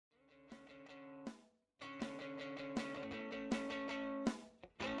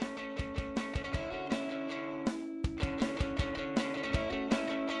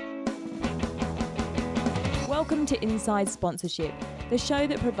Welcome to Inside Sponsorship, the show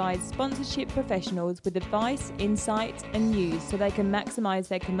that provides sponsorship professionals with advice, insights and news so they can maximise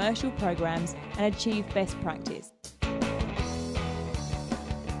their commercial programs and achieve best practice.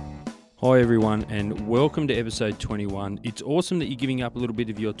 Hi everyone and welcome to episode 21. It's awesome that you're giving up a little bit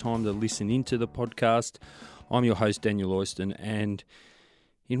of your time to listen into the podcast. I'm your host Daniel Oyston, and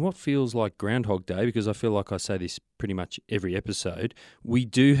in what feels like Groundhog Day, because I feel like I say this pretty much every episode, we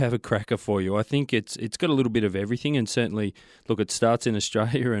do have a cracker for you. I think it's got a little bit of everything, and certainly, look, it starts in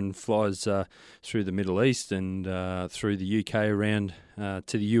Australia and flies through the Middle East and through the UK around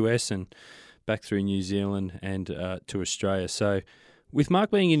to the US and back through New Zealand and to Australia. So with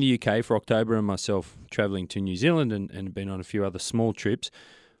Mark being in the UK for October and myself travelling to New Zealand and been on a few other small trips,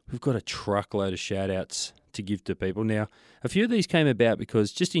 we've got a truckload of shout-outs to give to people. Now, a few of these came about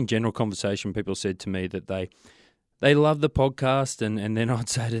because just in general conversation, people said to me that they love the podcast, and then I'd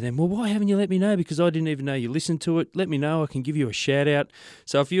say to them, well, why haven't you let me know? Because I didn't even know you listened to it. Let me know. I can give you a shout-out.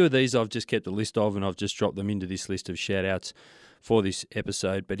 So a few of these I've just kept a list of, and I've just dropped them into this list of shout-outs for this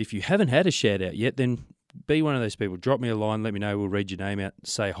episode. But if you haven't had a shout-out yet, then be one of those people. Drop me a line. Let me know. We'll read your name out.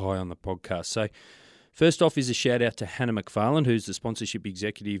 Say hi on the podcast. So first off is a shout out to Hannah McFarlane, who's the sponsorship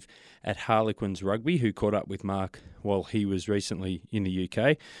executive at Harlequins Rugby, who caught up with Mark while he was recently in the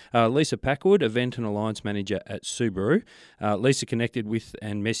UK. Lisa Packwood, event and alliance manager at Subaru. Lisa connected with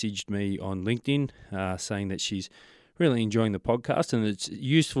and messaged me on LinkedIn saying that she's really enjoying the podcast and it's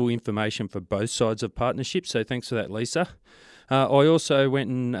useful information for both sides of partnership. So thanks for that, Lisa. I also went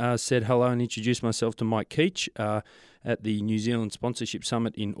and said hello and introduced myself to Mike Keach at the New Zealand Sponsorship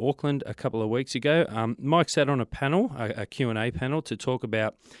Summit in Auckland a couple of weeks ago. Mike sat on a panel, a Q&A panel, to talk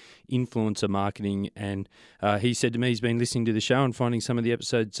about influencer marketing, and he said to me he's been listening to the show and finding some of the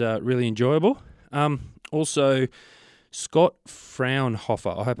episodes really enjoyable. Also, Scott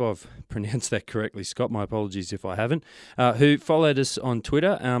Fraunhofer, I hope I've pronounced that correctly, Scott, my apologies if I haven't, who followed us on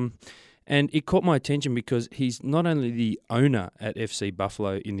Twitter. And it caught my attention because he's not only the owner at FC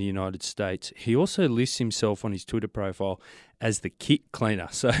Buffalo in the United States, he also lists himself on his Twitter profile as the kit cleaner.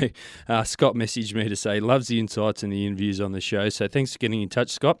 So Scott messaged me to say loves the insights and the interviews on the show. So thanks for getting in touch,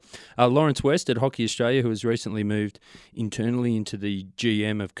 Scott. Lawrence West at Hockey Australia, who has recently moved internally into the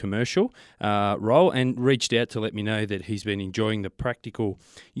GM of commercial role, and reached out to let me know that he's been enjoying the practical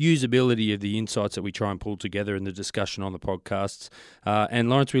usability of the insights that we try and pull together in the discussion on the podcasts.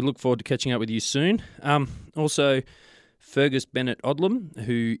 And Lawrence, we look forward to catching up with you soon. Also, Fergus Bennett Odlum,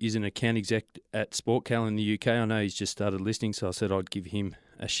 who is an account exec at SportCal in the UK. I know he's just started listening, so I said I'd give him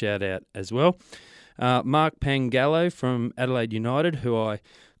a shout out as well. Mark Pangallo from Adelaide United, who I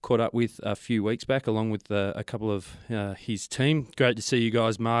caught up with a few weeks back along with a couple of his team. Great to see you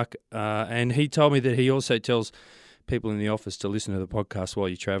guys, Mark. And he told me that he also tells people in the office to listen to the podcast while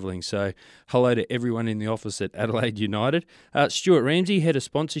you're travelling. So hello to everyone in the office at Adelaide United. Stuart Ramsey, head of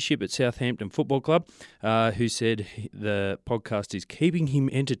sponsorship at Southampton Football Club, who said the podcast is keeping him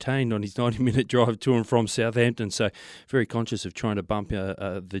entertained on his 90-minute drive to and from Southampton. So very conscious of trying to bump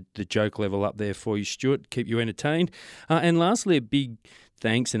the joke level up there for you, Stuart, keep you entertained. And lastly, a big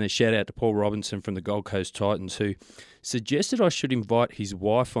thanks and a shout out to Paul Robinson from the Gold Coast Titans, who suggested I should invite his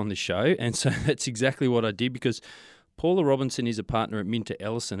wife on the show. And so that's exactly what I did, because Paula Robinson is a partner at Minter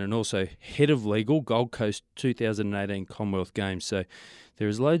Ellison and also head of legal, Gold Coast 2018 Commonwealth Games. So there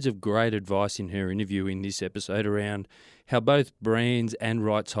is loads of great advice in her interview in this episode around how both brands and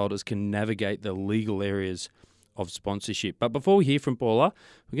rights holders can navigate the legal areas of sponsorship. But before we hear from Paula,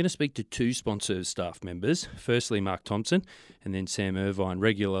 we're going to speak to two Sponsor staff members. Firstly, Mark Thompson, and then Sam Irvine.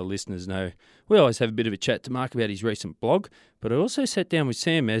 Regular listeners know we always have a bit of a chat to Mark about his recent blog, but I also sat down with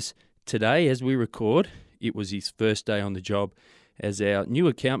Sam as today, as we record, it was his first day on the job as our new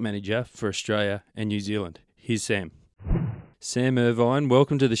account manager for Australia and New Zealand. Here's Sam. Sam Irvine,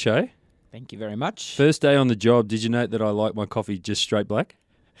 welcome to the show. Thank you very much. First day on the job. Did you note that I like my coffee just straight black?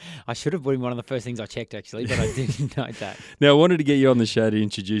 I should have been one of the first things I checked, actually, but I didn't note that. Now, I wanted to get you on the show to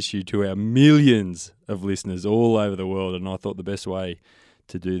introduce you to our millions of listeners all over the world, and I thought the best way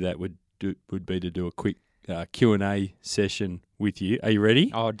to do that would be to do a quick Q&A session with you. Are you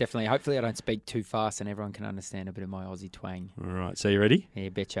ready? Oh, definitely. Hopefully I don't speak too fast and everyone can understand a bit of my Aussie twang. All right. So you ready? Yeah,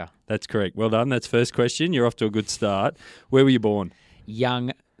 betcha. That's correct. Well done. That's first question. You're off to a good start. Where were you born?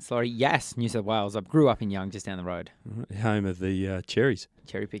 Yass, New South Wales. I grew up in Young, just down the road. Home of the cherries.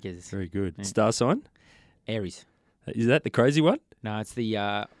 Cherry pickers. Very good. Yeah. Star sign? Aries. Is that the crazy one? No, it's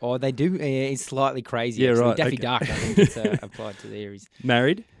the, they do, it's slightly crazy. Yeah, actually. right. Daffy Okay. Duck, I think it's applied to the Aries.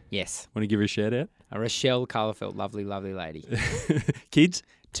 Married? Yes. Want to give her a shout out? Rochelle Carlefelt, lovely, lovely lady. Kids?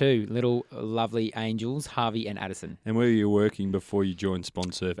 Two little lovely angels, Harvey and Addison. And where were you working before you joined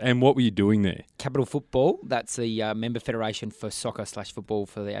SponSurf? And what were you doing there? Capital Football, that's the member federation for soccer/football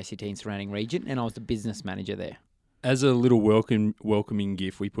for the ACT and surrounding region, and I was the business manager there. As a little welcoming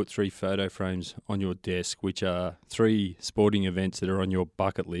gift, we put 3 photo frames on your desk, which are 3 sporting events that are on your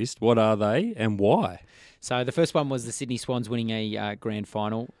bucket list. What are they and why? So the first one was the Sydney Swans winning a grand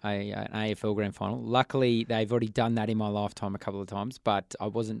final, an AFL grand final. Luckily, they've already done that in my lifetime a couple of times, but I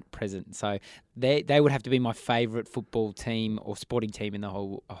wasn't present. So they would have to be my favourite football team or sporting team in the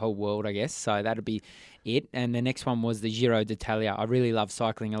whole world, I guess. So that would be it. And the next one was the Giro d'Italia. I really love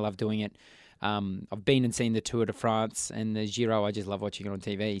cycling. I love doing it. I've been and seen the Tour de France and the Giro. I just love watching it on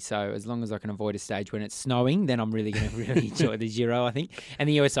TV. So as long as I can avoid a stage when it's snowing, then I'm really going to really enjoy the Giro, I think. And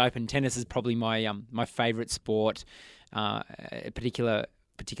the US Open, tennis is probably my my favourite sport,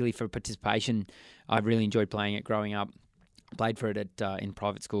 particularly for participation. I really enjoyed playing it growing up. Played for it in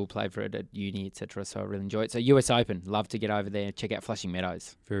private school, played for it at uni, etc. So I really enjoy it. So US Open, love to get over there, check out Flushing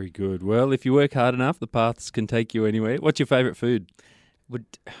Meadows. Very good. Well, if you work hard enough, the paths can take you anywhere. What's your favourite food?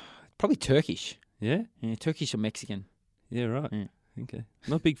 Probably Turkish. Yeah? Yeah, Turkish or Mexican. Yeah, right. Yeah. Okay.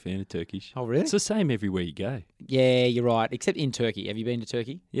 Not a big fan of Turkish. Oh, really? It's the same everywhere you go. Yeah, you're right. Except in Turkey. Have you been to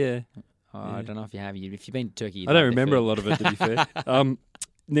Turkey? Yeah. I don't know if you have. If you've been to Turkey, I don't remember a lot of it, to be fair.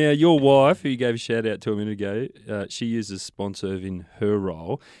 Now, your wife, who you gave a shout out to a minute ago, she uses SponSurf in her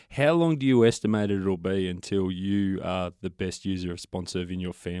role. How long do you estimate it'll be until you are the best user of SponSurf in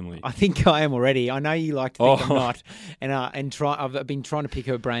your family? I think I am already. I know you like to think I'm not, I've been trying to pick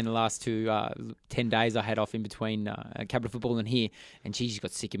her brain the last 10 days I had off in between Capital Football and here, and she just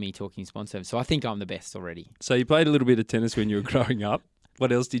got sick of me talking SponSurf. So I think I'm the best already. So you played a little bit of tennis when you were growing up.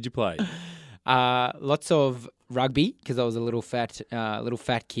 What else did you play? Lots of rugby, because I was a little fat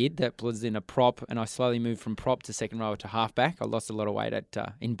kid that was in a prop, and I slowly moved from prop to second row to halfback. I lost a lot of weight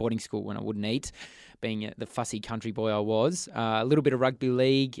in boarding school when I wouldn't eat, being the fussy country boy I was. A little bit of rugby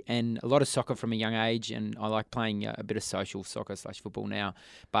league and a lot of soccer from a young age, and I like playing a bit of social soccer/football now,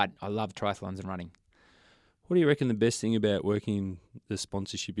 but I love triathlons and running. What do you reckon the best thing about working in the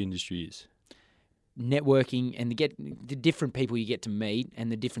sponsorship industry is? Networking and the different people you get to meet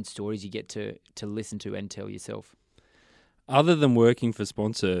and the different stories you get to listen to and tell yourself. Other than working for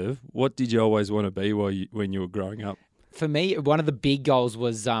SponSurf, what did you always want to be when you were growing up? For me, one of the big goals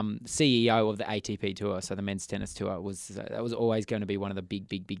was CEO of the ATP Tour, so the men's tennis tour. That was always going to be one of the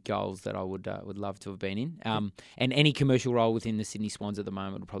big goals that I would love to have been in. And any commercial role within the Sydney Swans at the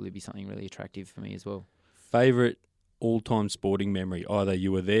moment would probably be something really attractive for me as well. Favourite all-time sporting memory? Either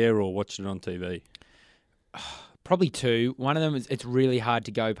you were there or watched it on TV? Probably 2. One of them is it's really hard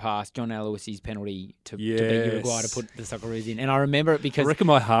to go past John Aloisi's penalty to beat Uruguay to put the Socceroos in. And I remember it because I reckon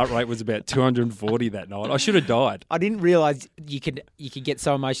my heart rate was about 240 that night. I should have died. I didn't realise you could get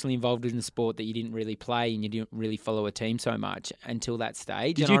so emotionally involved in the sport that you didn't really play and you didn't really follow a team so much until that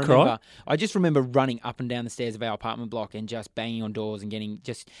stage. Did you cry? I just remember running up and down the stairs of our apartment block and just banging on doors and getting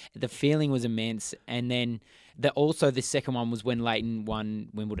the feeling was immense. And then the second one was when Leighton won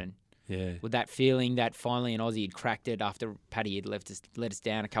Wimbledon. Yeah. With that feeling that finally an Aussie had cracked it after Paddy had let us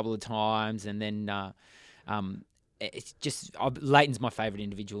down a couple of times, and then it's just Leighton's my favourite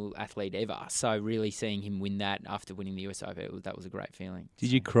individual athlete ever. So really seeing him win that after winning the US Open, that was a great feeling.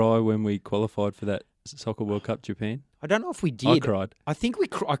 Did you cry when we qualified for that Soccer World Cup Japan? I don't know if we did. I cried. I think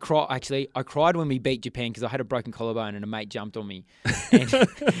I cried when we beat Japan because I had a broken collarbone and a mate jumped on me,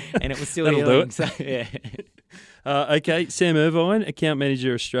 and it was still healing. So, yeah. Okay, Sam Irvine, Account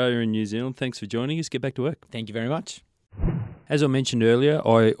Manager Australia and New Zealand. Thanks for joining us. Get back to work. Thank you very much. As I mentioned earlier,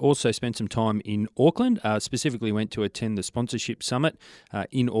 I also spent some time in Auckland, specifically went to attend the Sponsorship Summit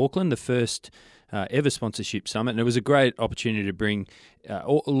in Auckland, the first ever sponsorship summit, and it was a great opportunity to bring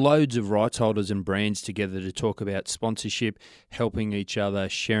loads of rights holders and brands together to talk about sponsorship, helping each other,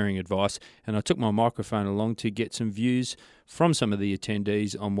 sharing advice, and I took my microphone along to get some views from some of the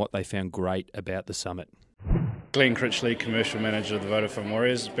attendees on what they found great about the summit. Glenn Critchley, Commercial Manager of the Vodafone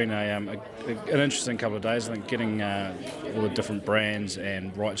Warriors. It's been an interesting couple of days. I think getting all the different brands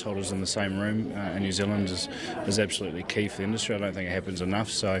and rights holders in the same room in New Zealand is absolutely key for the industry. I don't think it happens enough.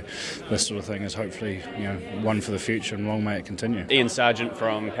 So this sort of thing is hopefully one for the future, and long may it continue. Ian Sargent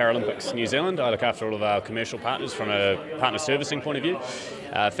from Paralympics New Zealand. I look after all of our commercial partners from a partner servicing point of view.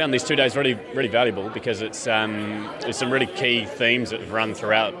 found these 2 days really, really valuable because there's some really key themes that have run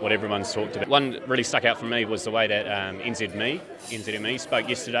throughout what everyone's talked about. One that really stuck out for me was the way that NZME spoke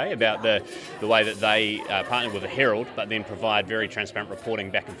yesterday about the way that they partner with the Herald, but then provide very transparent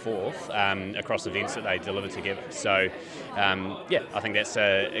reporting back and forth across events that they deliver together. So, I think that's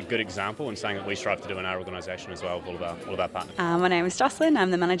a good example and something that we strive to do in our organisation as well with all of our partners. My name is Jocelyn.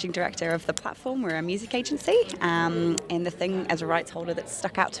 I'm the Managing Director of The Platform. We're a music agency. And the thing as a rights holder that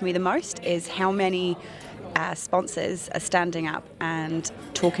stuck out to me the most is how many sponsors are standing up and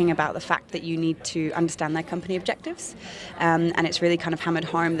talking about the fact that you need to understand their company objectives. And it's really kind of hammered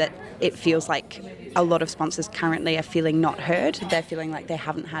home that it feels like a lot of sponsors currently are feeling not heard. They're feeling like they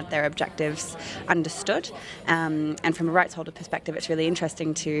haven't had their objectives understood. And from a rights holder perspective, it's really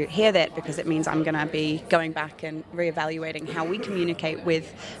interesting to hear that because it means I'm going to be going back and reevaluating how we communicate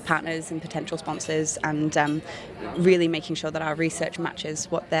with partners and potential sponsors and really making sure that our research matches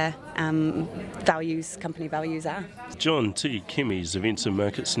what their company values are. John T. Kemi's Events and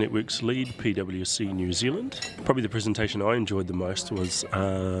Markets Network's lead, PwC New Zealand. Probably the presentation I enjoyed the most was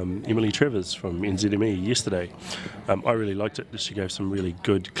Emily Travers from NZME yesterday. I really liked it. She gave some really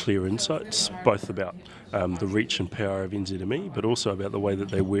good, clear insights, both about the reach and power of NZME, but also about the way that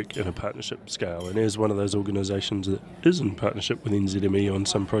they work in a partnership scale. And as one of those organisations that is in partnership with NZME on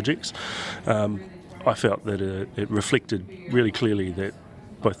some projects, I felt that it reflected really clearly that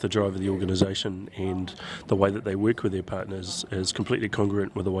both the drive of the organisation and the way that they work with their partners is completely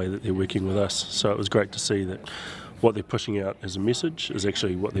congruent with the way that they're working with us. So it was great to see that what they're pushing out as a message is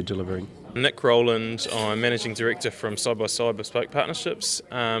actually what they're delivering. Nick Rowland, I'm Managing Director from Side by Side Bespoke Partnerships.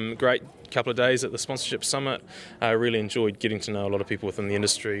 Great couple of days at the Sponsorship Summit. I really enjoyed getting to know a lot of people within the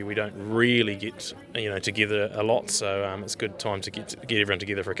industry. We don't really get together a lot, so it's a good time to get everyone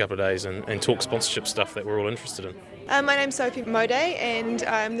together for a couple of days and talk sponsorship stuff that we're all interested in. My name's Sophie Mode and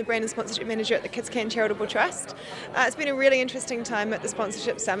I'm the Brand and Sponsorship Manager at the Kids Can Charitable Trust. It's been a really interesting time at the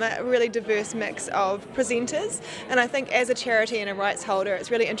Sponsorship Summit, a really diverse mix of presenters, and I think as a charity and a rights holder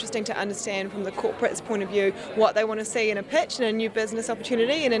it's really interesting to understand from the corporate's point of view what they want to see in a pitch and a new business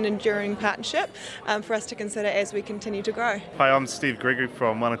opportunity and an enduring partnership for us to consider as we continue to grow. Hi, I'm Steve Gregory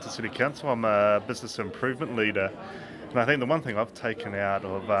from Wellington City Council. I'm a business improvement leader. And I think the one thing I've taken out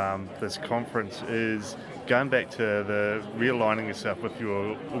of this conference is going back to the realigning yourself with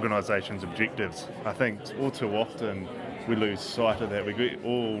your organisation's objectives. I think all too often we lose sight of that. We get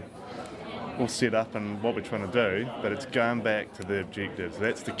all set up and what we're trying to do, but it's going back to the objectives.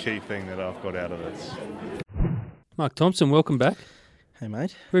 That's the key thing that I've got out of this. Mark Thompson, welcome back. Hey,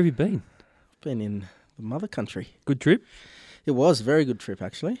 mate. Where have you been? I've been in the mother country. Good trip? It was a very good trip,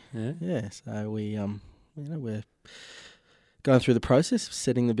 actually. Yeah. So we, we're going through the process of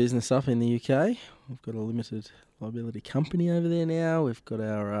setting the business up in the UK. We've got a limited liability company over there now. We've got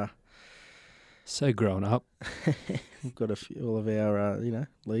our... so grown up. We've got all of our,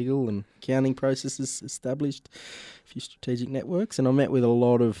 legal and accounting processes established, a few strategic networks, and I met with a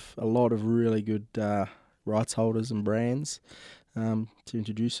lot of really good rights holders and brands to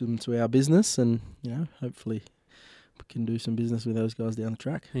introduce them to our business, and hopefully we can do some business with those guys down the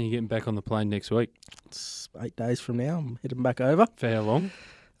track. And you're getting back on the plane next week? It's 8 days from now. I'm heading back over. For how long?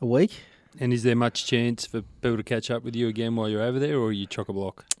 A week. And is there much chance for people to catch up with you again while you're over there, or are you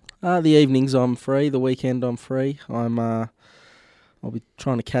chock-a-block? The evenings I'm free. The weekend I'm free. I'll be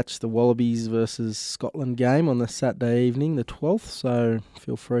trying to catch the Wallabies versus Scotland game on the Saturday evening, the 12th. So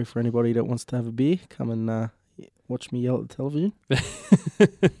feel free for anybody that wants to have a beer. Come and watch me yell at the television.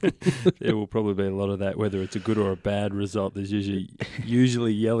 There will probably be a lot of that, whether it's a good or a bad result. There's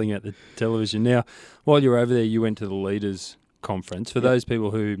usually yelling at the television. Now, while you're over there, you went to the Leaders Conference. For those people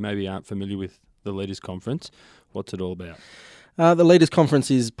who maybe aren't familiar with the Leaders Conference, what's it all about? The Leaders Conference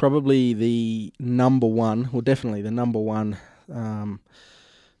is probably the number one, or definitely the number one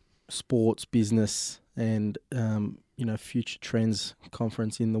sports, business and future trends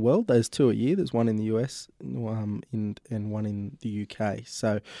conference in the world. There's two a year. There's one in the US and one in the UK.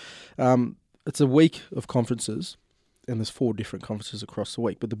 So it's a week of conferences, and there's 4 different conferences across the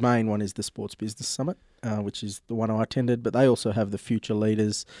week. But the main one is the Sports Business Summit, which is the one I attended. But they also have the Future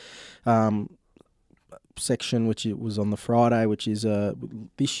Leaders section, which it was on the Friday, which is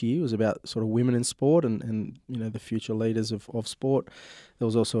this year was about sort of women in sport and the future leaders of sport. There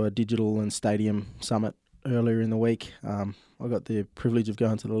was also a digital and stadium summit earlier in the week. I got the privilege of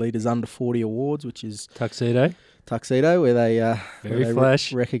going to the Leaders Under 40 Awards, which is Tuxedo, where they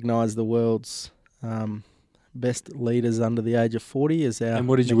recognise the world's best leaders under the age of 40 as our. And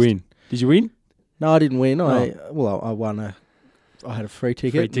what did you win? Did you win? No, I didn't win. I won a I had a free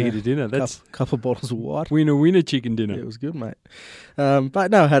ticket. Free ticket to dinner. That's a couple of bottles of white. Winner chicken dinner. Yeah, it was good, mate.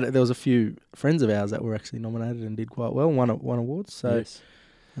 But no, there was a few friends of ours that were actually nominated and did quite well, won awards. So, yes.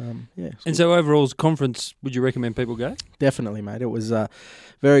 yeah. And so overall, conference, would you recommend people go? Definitely, mate. It was a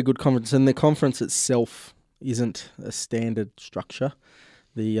very good conference, and the conference itself isn't a standard structure.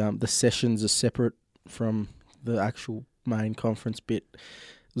 The sessions are separate from the actual main conference bit.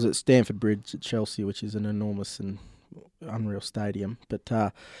 It was at Stamford Bridge at Chelsea, which is an enormous and unreal stadium. But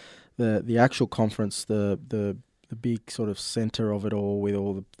the actual conference, the big sort of centre of it all, with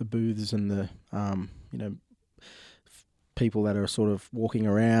all the booths and the people that are sort of walking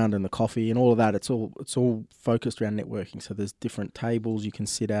around and the coffee and all of that, it's all focused around networking. So there's different tables you can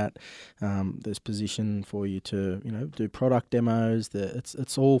sit at. There's position for you to do product demos.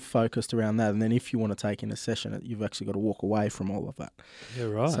 It's all focused around that. And then if you want to take in a session, you've actually got to walk away from all of that. Yeah,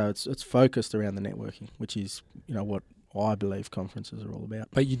 right. So it's focused around the networking, which is what I believe conferences are all about.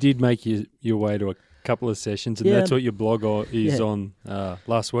 But you did make your way to a couple of sessions, and that's what your blog is on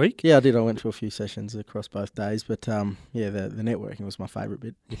last week. Yeah, I did. I went to a few sessions across both days, but the networking was my favourite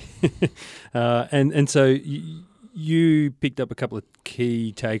bit. And so you picked up a couple of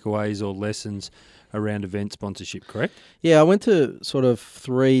key takeaways or lessons around event sponsorship, correct? Yeah, I went to sort of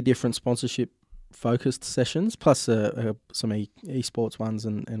 3 different sponsorship focused sessions, plus some esports ones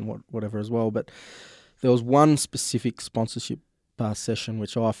and whatever as well. But there was one specific sponsorship session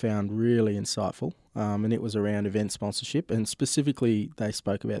which I found really insightful, and it was around event sponsorship, and specifically they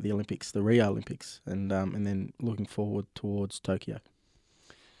spoke about the Olympics, the Rio Olympics, and then looking forward towards Tokyo.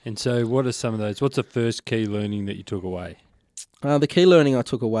 And so what are some of those? What's the first key learning that you took away? The key learning I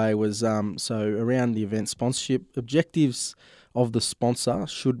took away was so around the event sponsorship, objectives of the sponsor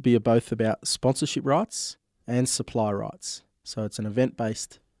should be both about sponsorship rights and supply rights. So it's an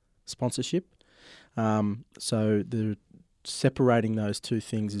event-based sponsorship. So separating those two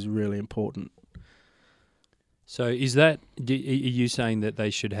things is really important. So are you saying that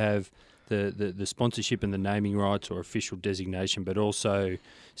they should have the sponsorship and the naming rights or official designation, but also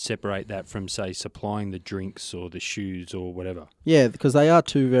separate that from, say, supplying the drinks or the shoes or whatever? Yeah, because they are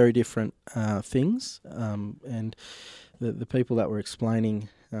two very different things. And the people that were explaining,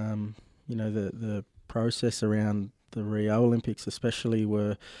 the process around the Rio Olympics especially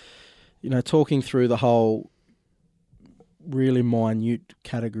were, talking through the whole really minute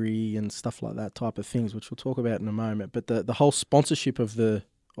category and stuff like that type of things, which we'll talk about in a moment. But the whole sponsorship of the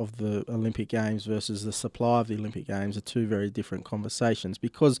Olympic Games versus the supply of the Olympic Games are two very different conversations,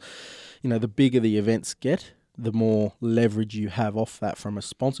 because the bigger the events get, the more leverage you have off that from a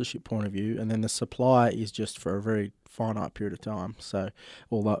sponsorship point of view, and then the supply is just for a very finite period of time, so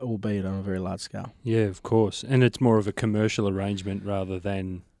albeit on a very large scale. Yeah, of course. And it's more of a commercial arrangement rather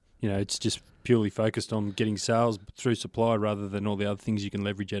than it's just purely focused on getting sales through supply rather than all the other things you can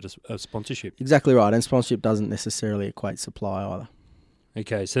leverage out of sponsorship. Exactly right, and sponsorship doesn't necessarily equate supply either.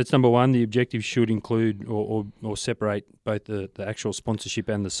 Okay, so that's number one. The objective should include or separate both the actual sponsorship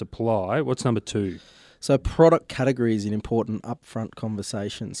and the supply. What's number 2? So product category is an important upfront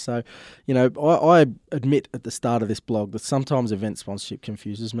conversation. So, I admit at the start of this blog that sometimes event sponsorship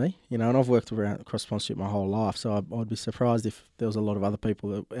confuses me, and I've worked across sponsorship my whole life, so I'd be surprised if there was a lot of other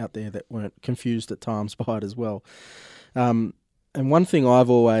people out there that weren't confused at times by it as well. And one thing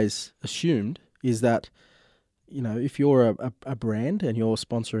I've always assumed is that, if you're a brand and you're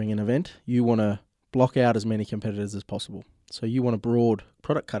sponsoring an event, you want to block out as many competitors as possible. So you want a broad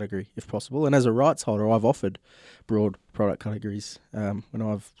product category if possible. And as a rights holder, I've offered broad product categories when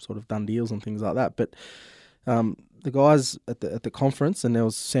I've sort of done deals and things like that. But the guys at the conference, and there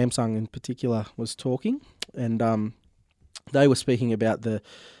was Samsung in particular was talking, and they were speaking about the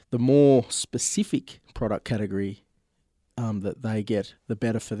more specific product category that they get, the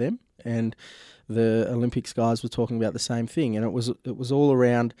better for them. And the Olympics guys were talking about the same thing. And it was all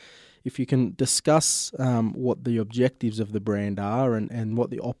around, if you can discuss what the objectives of the brand are and what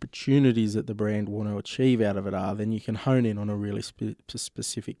the opportunities that the brand want to achieve out of it are, then you can hone in on a really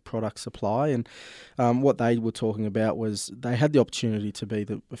specific product supply. And what they were talking about was they had the opportunity to be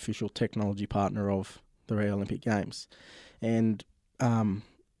the official technology partner of the Rio Olympic Games. And,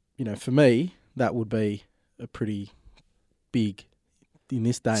 for me, that would be a pretty big, in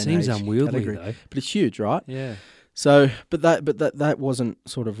this day and age, seems unwieldy category. though. But it's huge, right? Yeah. So, but that wasn't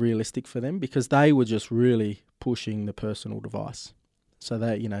sort of realistic for them, because they were just really pushing the personal device. So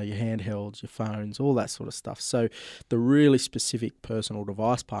that, your handhelds, your phones, all that sort of stuff. So the really specific personal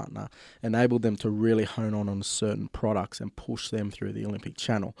device partner enabled them to really hone on certain products and push them through the Olympic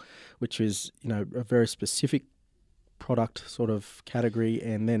channel, which is, a very specific product sort of category,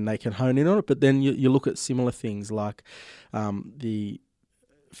 and then they can hone in on it. But then you look at similar things like the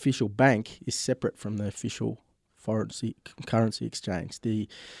official bank is separate from the official foreign currency exchange. The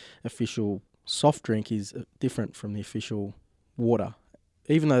official soft drink is different from the official water.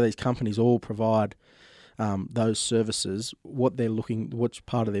 Even though these companies all provide those services, which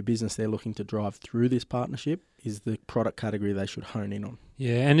part of their business they're looking to drive through this partnership is the product category they should hone in on.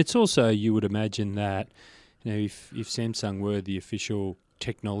 Yeah, and it's also, you would imagine that, if Samsung were the official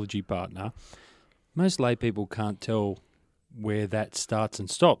technology partner, most lay people can't tell where that starts and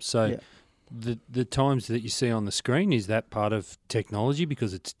stops. So the times that you see on the screen, is that part of technology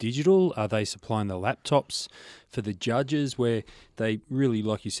because it's digital? Are they supplying the laptops for the judges where they really,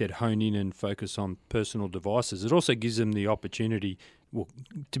 like you said, hone in and focus on personal devices? It also gives them the opportunity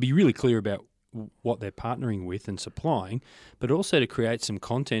to be really clear about what they're partnering with and supplying, but also to create some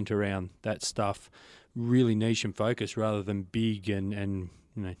content around that stuff, really niche and focused rather than big and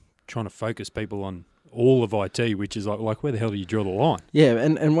trying to focus people on all of IT, which is like where the hell do you draw the line? Yeah,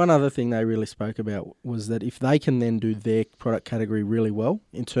 and one other thing they really spoke about was that if they can then do their product category really well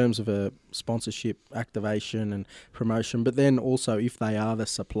in terms of a sponsorship, activation and promotion, but then also if they are the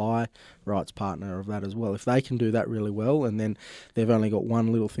supply rights partner of that as well, if they can do that really well and then they've only got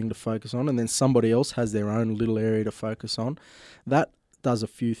one little thing to focus on and then somebody else has their own little area to focus on, that does a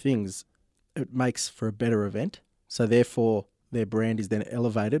few things. It makes for a better event, so therefore their brand is then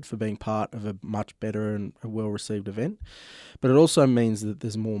elevated for being part of a much better and a well-received event. But it also means that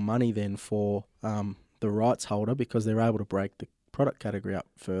there's more money then for the rights holder because they're able to break the product category up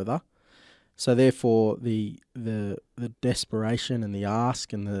further. So therefore the desperation and the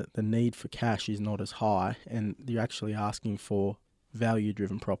ask and the need for cash is not as high, and you're actually asking for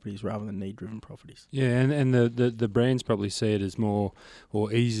value-driven properties rather than need-driven properties. Yeah, and the brands probably see it as more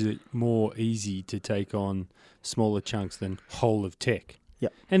easy to take on smaller chunks than whole of tech.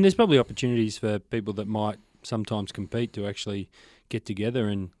 Yep. And there's probably opportunities for people that might sometimes compete to actually get together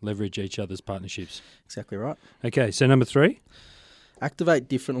and leverage each other's partnerships. Exactly right. Okay, so number 3? Activate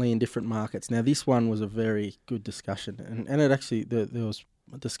differently in different markets. Now, this one was a very good discussion, and it actually, there was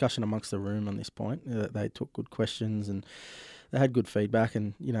a discussion amongst the room on this point. They took good questions and they had good feedback,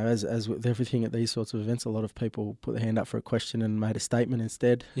 and as with everything at these sorts of events, a lot of people put their hand up for a question and made a statement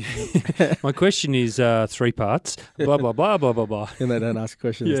instead. My question is 3 parts, blah, blah, blah, blah, blah, blah. And they don't ask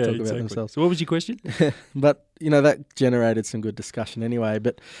questions, talk about themselves. So what was your question? But, that generated some good discussion anyway.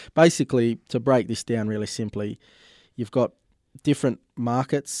 But basically, to break this down really simply, you've got different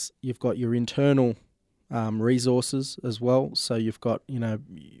markets, you've got your internal resources as well. So you've got,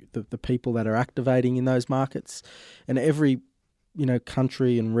 the people that are activating in those markets, and every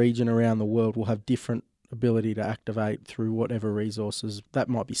country and region around the world will have different ability to activate through whatever resources. That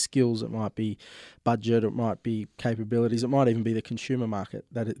might be skills, it might be budget, it might be capabilities, it might even be the consumer market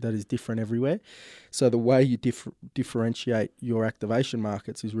that is different everywhere. So the way you differentiate your activation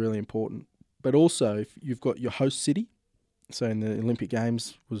markets is really important. But also, if you've got your host city, so in the Olympic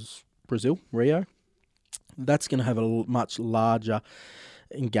Games was Brazil, Rio, that's going to have a much larger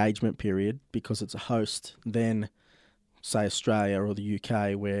engagement period because it's a host than, say, Australia or the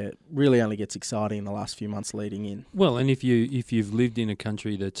UK, where it really only gets exciting in the last few months leading in. Well, and if you've lived in a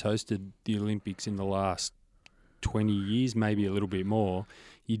country that's hosted the Olympics in the last 20 years, maybe a little bit more,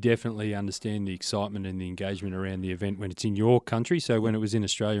 you definitely understand the excitement and the engagement around the event when it's in your country. So when it was in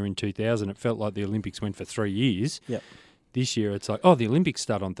Australia in 2000, it felt like the Olympics went for 3 years. Yep. This year, it's like, the Olympics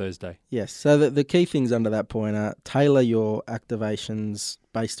start on Thursday. Yes. So the key things under that point are tailor your activations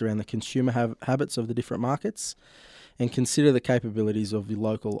based around the consumer habits of the different markets, and consider the capabilities of the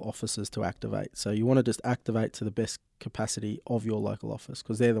local offices to activate. So you want to just activate to the best capacity of your local office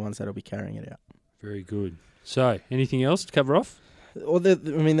because they're the ones that will be carrying it out. Very good. So anything else to cover off? Well,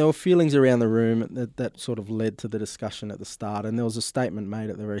 there were feelings around the room that sort of led to the discussion at the start, and there was a statement made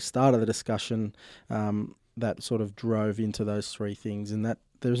at the very start of the discussion that sort of drove into those 3 things, and that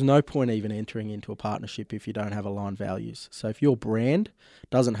there's no point even entering into a partnership if you don't have aligned values. So if your brand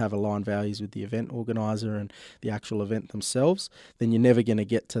doesn't have aligned values with the event organizer and the actual event themselves, then you're never going to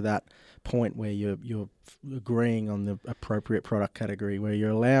get to that point where you're agreeing on the appropriate product category, where you're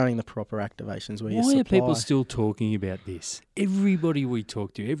allowing the proper activations. Why are people still talking about this? Everybody we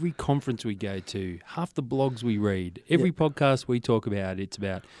talk to, every conference we go to, half the blogs we read, every podcast we talk about, it's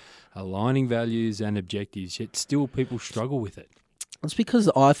about aligning values and objectives, yet still people struggle with it. It's because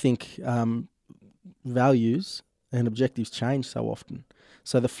I think values and objectives change so often.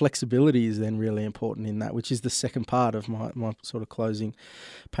 So the flexibility is then really important in that, which is the second part of my sort of closing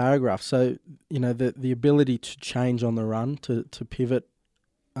paragraph. So, the ability to change on the run, to pivot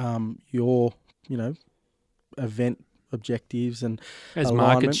your, event objectives and as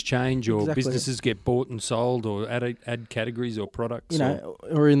alignment. markets change or Exactly. businesses get bought and sold or add categories or products.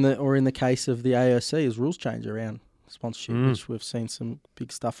 Or in the case of the AOC, as rules change around sponsorship, which we've seen some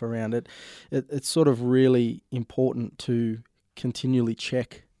big stuff around it. It's sort of really important to continually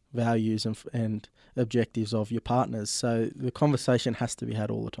check values and objectives of your partners. So the conversation has to be had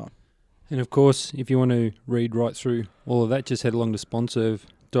all the time. And of course, if you want to read right through all of that, just head along to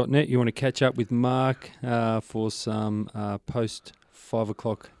sponserve.net. You want to catch up with Mark for some post 5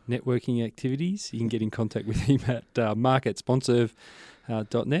 o'clock networking activities, you can get in contact with him at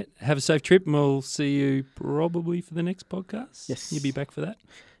mark@sponserve.net. Have a safe trip, and we'll see you probably for the next podcast. Yes. You'll be back for that?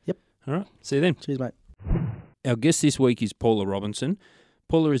 Yep. All right. See you then. Cheers, mate. Our guest this week is Paula Robinson.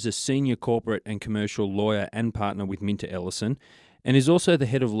 Paula is a senior corporate and commercial lawyer and partner with Minter Ellison, and is also the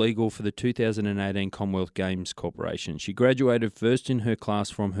head of legal for the 2018 Commonwealth Games Corporation. She graduated first in her class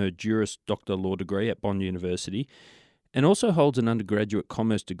from her Juris Doctor Law degree at Bond University, and also holds an undergraduate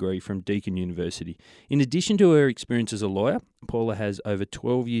commerce degree from Deakin University. In addition to her experience as a lawyer, Paula has over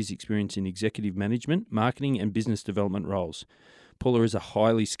 12 years' experience in executive management, marketing and business development roles. Paula is a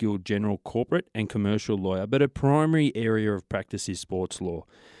highly skilled general corporate and commercial lawyer, but her primary area of practice is sports law.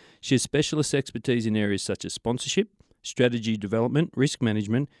 She has specialist expertise in areas such as sponsorship, strategy development, risk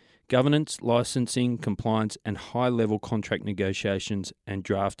management, governance, licensing, compliance, and high-level contract negotiations and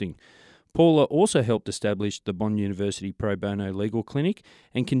drafting. Paula also helped establish the Bond University Pro Bono Legal Clinic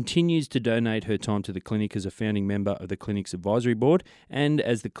and continues to donate her time to the clinic as a founding member of the clinic's advisory board and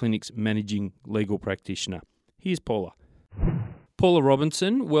as the clinic's managing legal practitioner. Here's Paula. Paula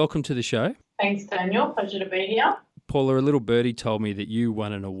Robinson, welcome to the show. Thanks, Daniel. Pleasure to be here. Paula, a little birdie told me that you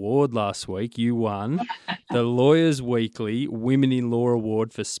won an award last week. You won the Lawyers Weekly Women in Law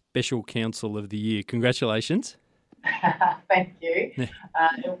Award for Special Counsel of the Year. Congratulations. Thank you. It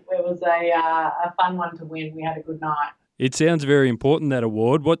was a fun one to win. We had a good night. It sounds very important, that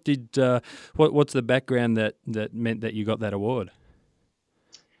award. What's the background that meant that you got that award?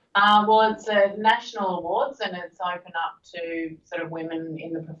 Well, it's a national awards, and it's open up to sort of women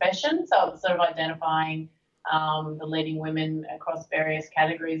in the profession. So it's sort of identifying the leading women across various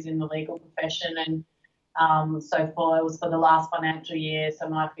categories in the legal profession. And it was for the last financial year. So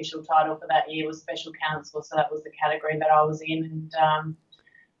my official title for that year was Special Counsel. So that was the category that I was in, and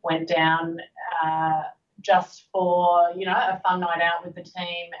went down just for, a fun night out with the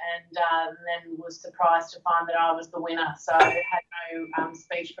team, and then was surprised to find that I was the winner. So I had no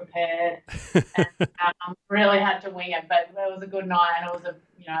speech prepared and really had to wing it. But it was a good night, and it was a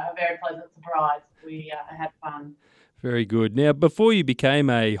very pleasant surprise. We had fun. Very good. Now, before you became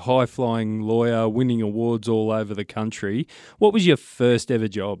a high-flying lawyer, winning awards all over the country, what was your first ever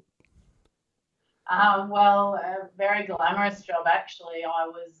job? Well, a very glamorous job, actually. I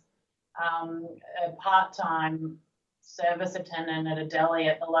was a part-time service attendant at a deli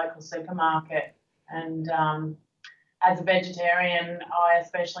at the local supermarket. And as a vegetarian, I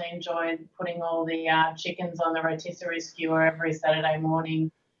especially enjoyed putting all the chickens on the rotisserie skewer every Saturday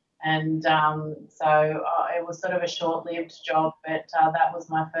morning. And it was sort of a short-lived job, but that was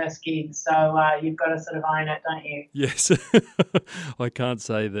my first gig. So you've got to sort of own it, don't you? Yes. I can't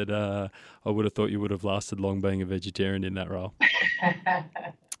say that I would have thought you would have lasted long being a vegetarian in that role.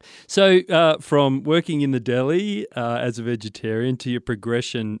 So from working in the deli as a vegetarian to your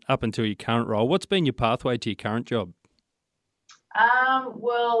progression up until your current role, what's been your pathway to your current job? I don't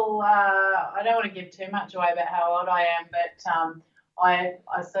want to give too much away about how old I am, but I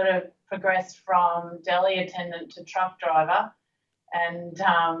sort of progressed from deli attendant to truck driver. And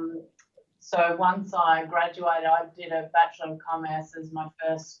so once I graduated, I did a Bachelor of Commerce as my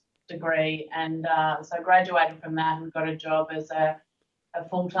first degree. And so I graduated from that and got a job as a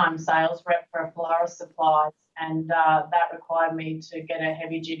full-time sales rep for a florist supplies. And that required me to get a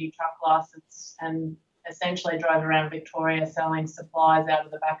heavy-duty truck license, and essentially drove around Victoria selling supplies out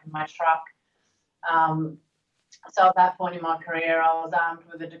of the back of my truck. So at that point in my career, I was armed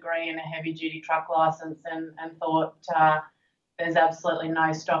with a degree and a heavy-duty truck licence, and thought there's absolutely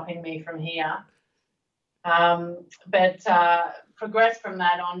no stopping me from here. But progressed from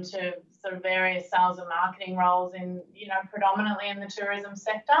that on to sort of various sales and marketing roles in, predominantly in the tourism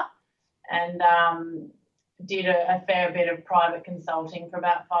sector, and did a fair bit of private consulting for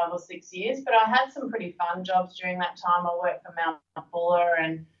about 5 or 6 years. But I had some pretty fun jobs during that time. I worked for Mount Fuller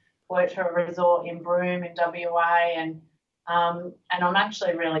and worked for a resort in Broome in WA, and I'm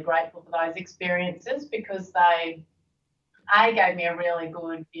actually really grateful for those experiences, because they gave me a really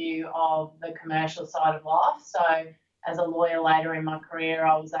good view of the commercial side of life. So as a lawyer later in my career,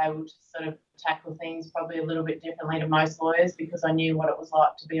 I was able to sort of tackle things probably a little bit differently to most lawyers, because I knew what it was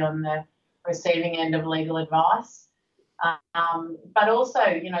like to be on the receiving end of legal advice. But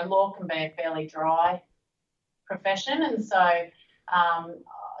also, law can be a fairly dry profession, and so,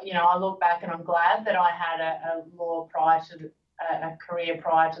 I look back and I'm glad that I had a career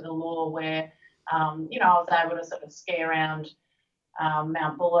prior to the law where, I was able to sort of ski around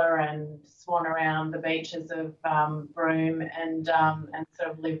Mount Buller and swan around the beaches of Broome and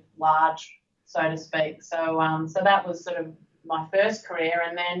sort of live large, so to speak. So that was sort of my first career,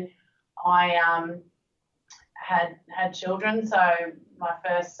 and then I had children. So my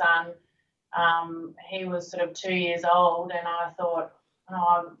first son, he was sort of 2 years old, and I thought,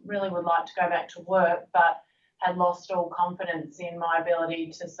 I really would like to go back to work, but had lost all confidence in my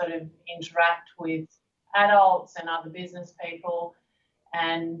ability to sort of interact with adults and other business people.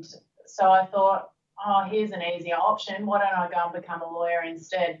 And so I thought, here's an easier option. Why don't I go and become a lawyer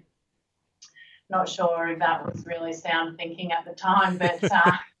instead? Not sure if that was really sound thinking at the time, but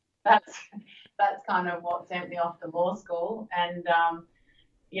that's kind of what sent me off to law school. And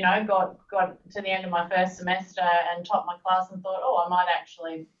got to the end of my first semester and topped my class and thought, I might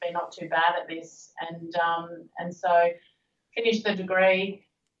actually be not too bad at this. And so finished the degree,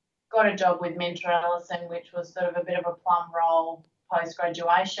 got a job with Minter Ellison, which was sort of a bit of a plum role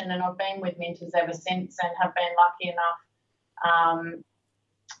post-graduation, and I've been with Minters ever since and have been lucky enough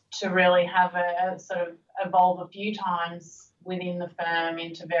to really have a sort of evolve a few times within the firm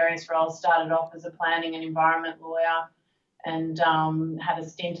into various roles. Started off as a planning and environment lawyer and had a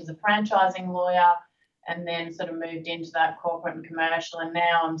stint as a franchising lawyer, and then sort of moved into that corporate and commercial, and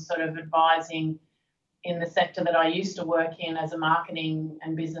now I'm sort of advising in the sector that I used to work in as a marketing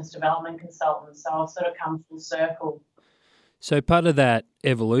and business development consultant. So I've sort of come full circle. So part of that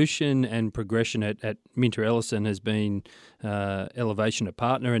evolution and progression at Minter Ellison has been elevation to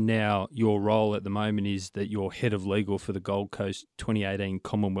partner, and now your role at the moment is that you're head of legal for the Gold Coast 2018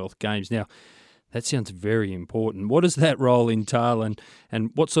 Commonwealth Games. Now, that sounds very important. What does that role entail, and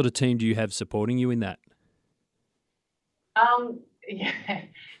what sort of team do you have supporting you in that?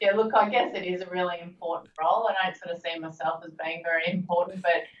 Yeah, look, I guess it is a really important role. I don't sort of see myself as being very important,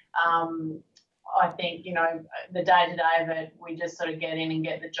 but I think, the day-to-day of it, we just sort of get in and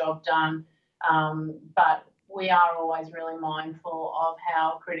get the job done. But we are always really mindful of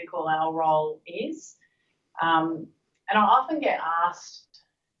how critical our role is. And I often get asked,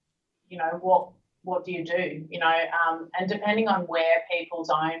 what do you do? And depending on where people's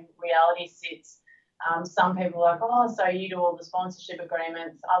own reality sits, some people are like, so you do all the sponsorship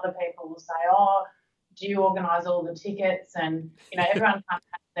agreements. Other people will say, do you organise all the tickets? And, everyone kind of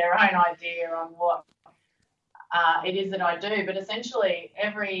has their own idea on what it is that I do. But essentially,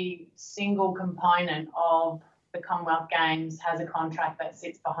 every single component of the Commonwealth Games has a contract that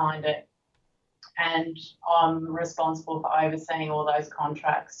sits behind it. And I'm responsible for overseeing all those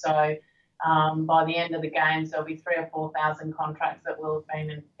contracts. So by the end of the Games, there'll be 3,000 or 4,000 contracts that will have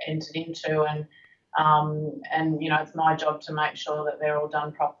been entered into, and it's my job to make sure that they're all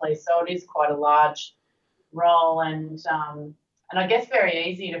done properly. So it is quite a large role, and I guess very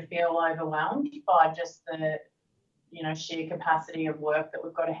easy to feel overwhelmed by just the sheer capacity of work that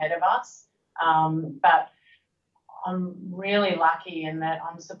we've got ahead of us. But I'm really lucky in that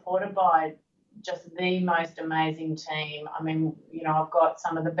I'm supported by just the most amazing team. I mean, I've got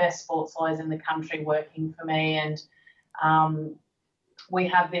some of the best sports lawyers in the country working for me, and we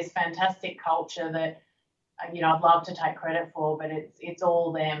have this fantastic culture that, I'd love to take credit for, but it's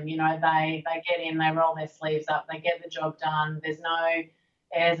all them. They get in, they roll their sleeves up, they get the job done. There's no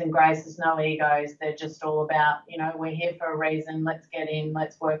airs and graces, no egos. They're just all about, we're here for a reason. Let's get in,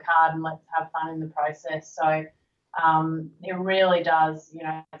 let's work hard, and let's have fun in the process. So it really does, it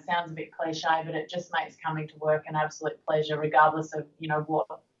sounds a bit cliche, but it just makes coming to work an absolute pleasure, regardless of, what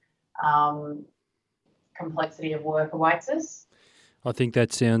complexity of work awaits us. I think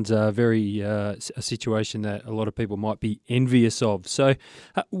that sounds very a situation that a lot of people might be envious of. So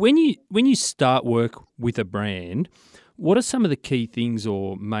when you start work with a brand, what are some of the key things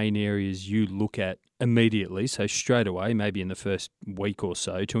or main areas you look at immediately, so straight away, maybe in the first week or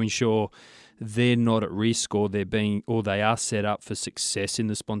so, to ensure they're not at risk or they are set up for success in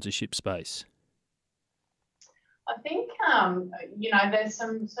the sponsorship space? I think, there's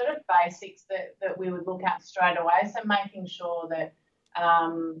some sort of basics that we would look at straight away. So making sure that,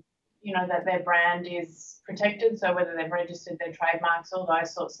 that their brand is protected, so whether they've registered their trademarks, all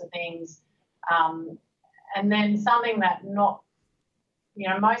those sorts of things. And then something that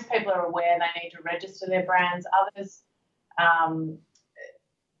most people are aware they need to register their brands. Others aren't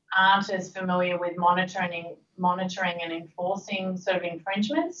as familiar with monitoring and enforcing sort of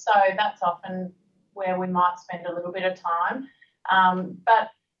infringements. So that's often where we might spend a little bit of time.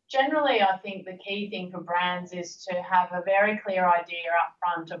 But generally, I think the key thing for brands is to have a very clear idea up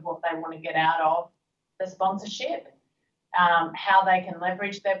front of what they want to get out of the sponsorship, how they can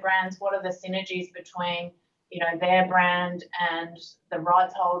leverage their brands, what are the synergies between, their brand and the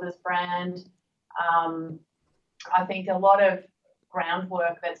rights holders' brand. I think a lot of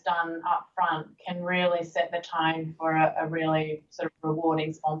groundwork that's done up front can really set the tone for a really sort of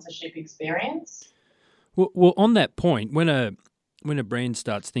rewarding sponsorship experience. Well, on that point, when a brand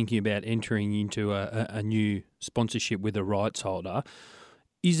starts thinking about entering into a new sponsorship with a rights holder,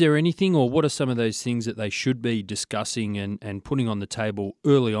 is there anything, or what are some of those things that they should be discussing and putting on the table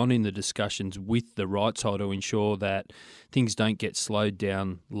early on in the discussions with the rights holder to ensure that things don't get slowed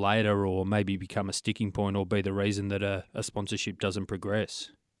down later or maybe become a sticking point or be the reason that a sponsorship doesn't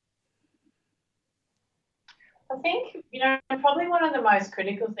progress? I think, probably one of the most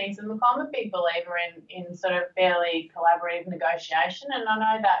critical things, and look, I'm a big believer in sort of fairly collaborative negotiation, and I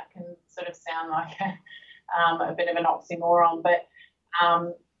know that can sort of sound like a bit of an oxymoron, but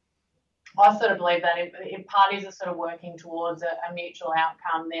I sort of believe that if parties are sort of working towards a mutual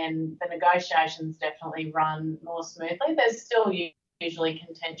outcome, then the negotiations definitely run more smoothly. There's still usually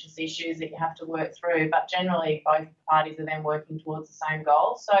contentious issues that you have to work through, but generally both parties are then working towards the same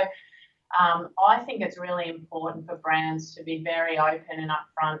goal. So I think it's really important for brands to be very open and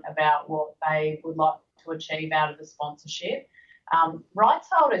upfront about what they would like to achieve out of the sponsorship. Rights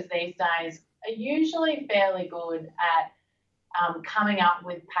holders these days are usually fairly good at coming up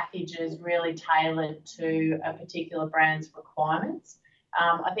with packages really tailored to a particular brand's requirements.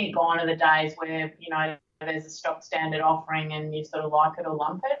 I think gone are the days where, there's a stock standard offering and you sort of like it or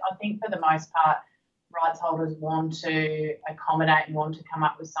lump it. I think for the most part, rights holders want to accommodate and want to come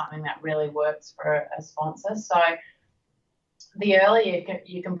up with something that really works for a sponsor. So the earlier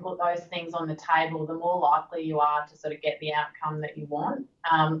you can put those things on the table, the more likely you are to sort of get the outcome that you want.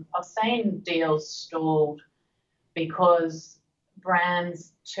 I've seen deals stalled because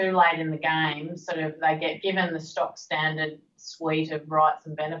brands too late in the game, sort of they get given the stock standard suite of rights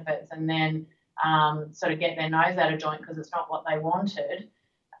and benefits and then sort of get their nose out of joint because it's not what they wanted.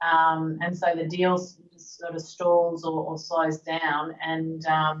 And so the deal sort of stalls or slows down, and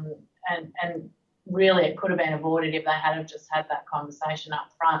really it could have been avoided if they had have just had that conversation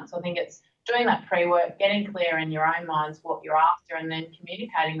up front. So I think it's doing that pre-work, getting clear in your own minds what you're after, and then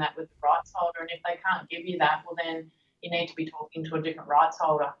communicating that with the rights holder. And if they can't give you that, well then you need to be talking to a different rights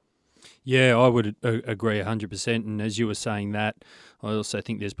holder. Yeah, I would agree 100%. And as you were saying that, I also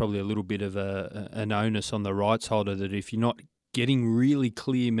think there's probably a little bit of an onus on the rights holder that if you're not getting really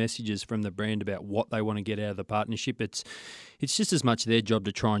clear messages from the brand about what they want to get out of the partnership, it's just as much their job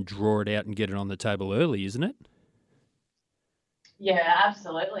to try and draw it out and get it on the table early, isn't it? Yeah,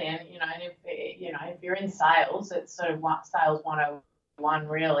 absolutely. And if you're in sales, it's sort of sales 101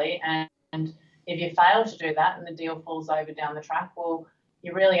 really. And if you fail to do that and the deal falls over down the track, well,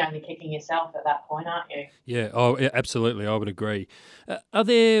 you're really only kicking yourself at that point, aren't you? Yeah, absolutely. I would agree. Are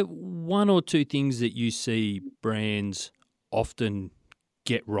there one or two things that you see brands often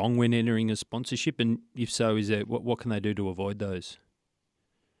get wrong when entering a sponsorship? And if so, is there what can they do to avoid those?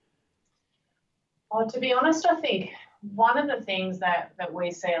 Well, to be honest, I think one of the things that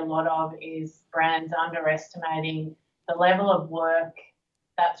we see a lot of is brands underestimating the level of work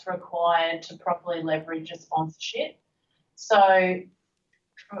that's required to properly leverage a sponsorship. So,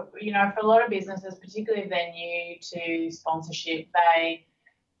 for a lot of businesses, particularly if they're new to sponsorship, they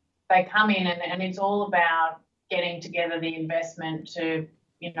come in and it's all about getting together the investment to,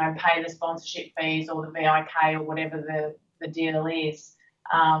 pay the sponsorship fees or the VIK or whatever the deal is.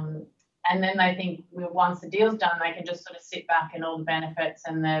 And then they think once the deal's done, they can just sort of sit back and all the benefits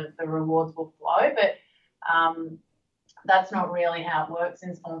and the rewards will flow. But that's not really how it works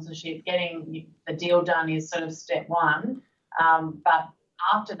in sponsorship. Getting the deal done is sort of step one. But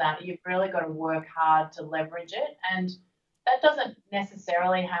after that, you've really got to work hard to leverage it. And that doesn't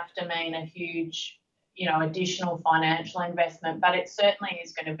necessarily have to mean a huge, additional financial investment, but it certainly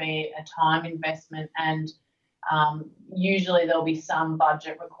is going to be a time investment, and usually there'll be some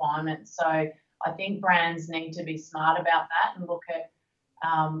budget requirements. So I think brands need to be smart about that and look at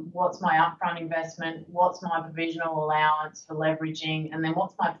what's my upfront investment, what's my provisional allowance for leveraging, and then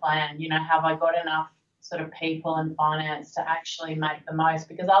what's my plan? Have I got enough sort of people and finance to actually make the most?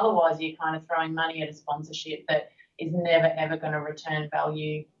 Because otherwise you're kind of throwing money at a sponsorship that is never, ever going to return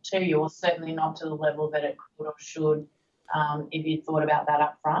value to you, or certainly not to the level that it could or should if you thought about that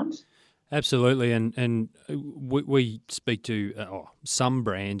up front. Absolutely, and we speak to some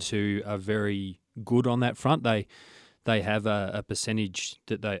brands who are very good on that front. They have a percentage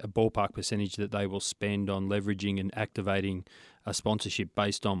a ballpark percentage that they will spend on leveraging and activating a sponsorship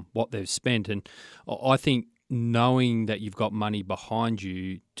based on what they've spent. And I think knowing that you've got money behind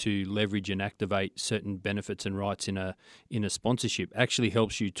you to leverage and activate certain benefits and rights in a sponsorship actually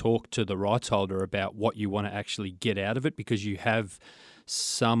helps you talk to the rights holder about what you want to actually get out of it, because you have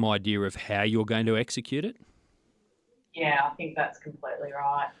some idea of how you're going to execute it. Yeah, I think that's completely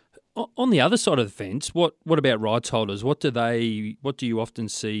right. On the other side of the fence, what about rights holders? What do you often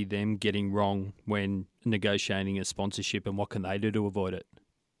see them getting wrong when negotiating a sponsorship, and what can they do to avoid it?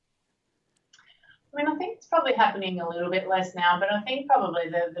 I mean, I think it's probably happening a little bit less now, but I think probably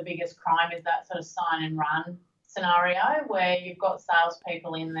the biggest crime is that sort of sign and run scenario where you've got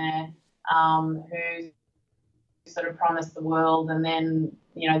salespeople in there who sort of promise the world, and then,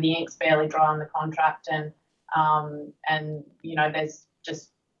 you know, the ink's barely dry on the contract, and you know, there's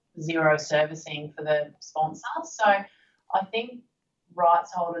just zero servicing for the sponsor. So I think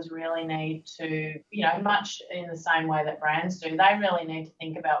rights holders really need to, you know, much in the same way that brands do, they really need to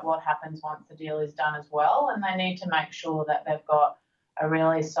think about what happens once the deal is done as well, and they need to make sure that they've got a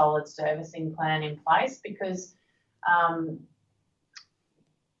really solid servicing plan in place, because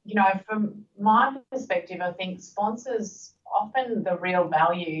you know, from my perspective, I think sponsors often the real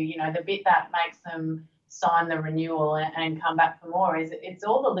value, you know, the bit that makes them sign the renewal and come back for more is it's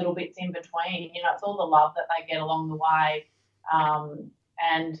all the little bits in between. You know, it's all the love that they get along the way.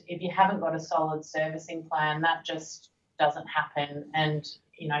 And if you haven't got a solid servicing plan, that just doesn't happen. And,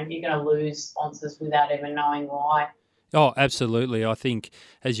 you know, you're going to lose sponsors without even knowing why. Oh, absolutely. I think,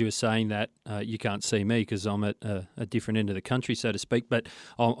 as you were saying that, you can't see me because I'm at a different end of the country, so to speak, but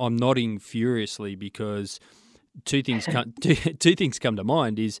I'm nodding furiously because two things come to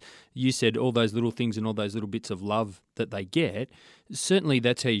mind. Is you said all those little things and all those little bits of love that they get. Certainly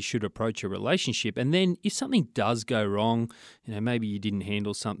that's how you should approach a relationship. And then if something does go wrong, you know, maybe you didn't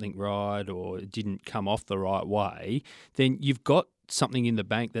handle something right or it didn't come off the right way, then you've got something in the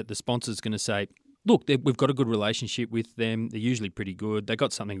bank that the sponsor's going to say, look, we've got a good relationship with them. They're usually pretty good. They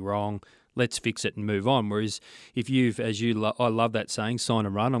got something wrong. Let's fix it and move on. Whereas if you've, I love that saying, sign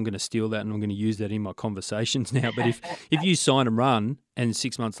and run. I'm going to steal that and I'm going to use that in my conversations now. But if you sign and run and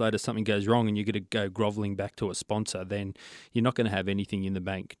 6 months later something goes wrong and you're going to go grovelling back to a sponsor, then you're not going to have anything in the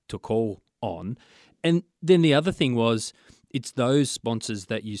bank to call on. And then the other thing was, it's those sponsors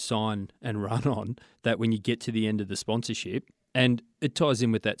that you sign and run on that when you get to the end of the sponsorship, and it ties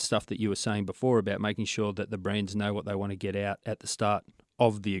in with that stuff that you were saying before about making sure that the brands know what they want to get out at the start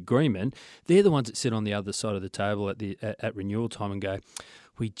of the agreement. They're the ones that sit on the other side of the table at renewal time and go,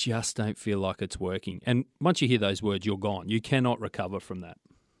 we just don't feel like it's working. And once you hear those words, you're gone. You cannot recover from that.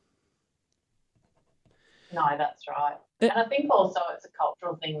 No, that's right. And I think also it's a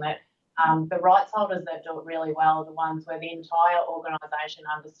cultural thing that the rights holders that do it really well are the ones where the entire organisation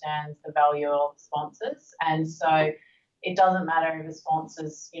understands the value of sponsors. And so it doesn't matter if a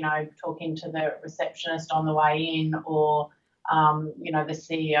sponsor's, you know, talking to the receptionist on the way in or, you know, the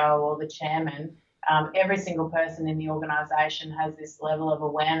CEO or the chairman. Every single person in the organisation has this level of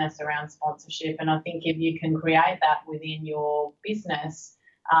awareness around sponsorship. And I think if you can create that within your business,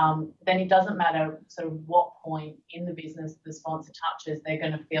 then it doesn't matter sort of what point in the business the sponsor touches, they're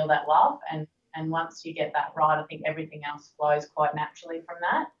going to feel that love. And once you get that right, I think everything else flows quite naturally from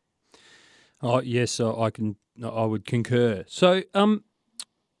that. Oh, yes, I would concur. So,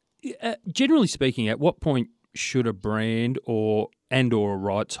 generally speaking, at what point should a brand or a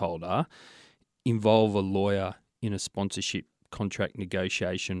rights holder involve a lawyer in a sponsorship contract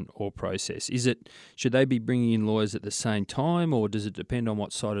negotiation or process? Should they be bringing in lawyers at the same time, or does it depend on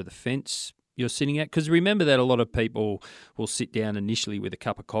what side of the fence you're sitting at? Because remember that a lot of people will sit down initially with a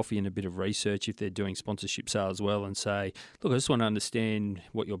cup of coffee and a bit of research if they're doing sponsorship sales well and say, look, I just want to understand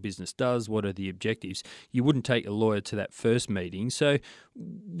what your business does, what are the objectives. You wouldn't take a lawyer to that first meeting. So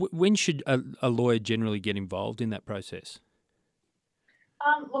when should a lawyer generally get involved in that process?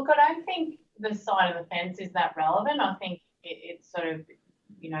 Look, I don't think the side of the fence is that relevant. I think it's sort of,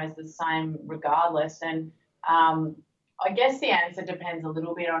 you know, is the same regardless. And I guess the answer depends a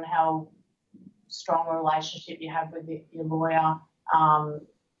little bit on how strong a relationship you have with your lawyer,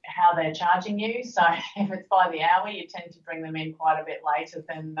 how they're charging you. So if it's by the hour, you tend to bring them in quite a bit later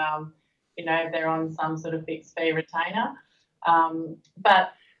than, you know, if they're on some sort of fixed fee retainer.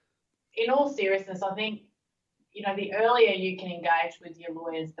 But in all seriousness, I think, you know, the earlier you can engage with your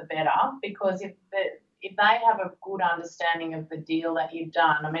lawyers, the better, because if they have a good understanding of the deal that you've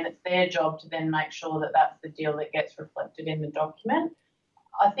done, I mean, it's their job to then make sure that that's the deal that gets reflected in the document.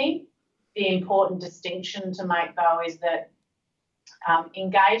 I think the important distinction to make, though, is that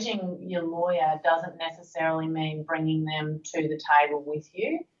engaging your lawyer doesn't necessarily mean bringing them to the table with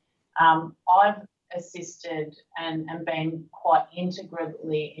you. I've assisted and been quite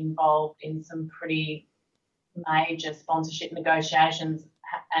integrally involved in some pretty major sponsorship negotiations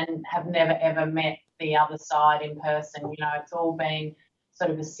and have never ever met the other side in person. You know, it's all been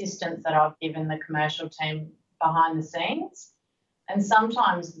sort of assistance that I've given the commercial team behind the scenes. And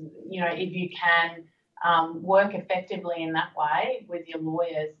sometimes, you know, if you can work effectively in that way with your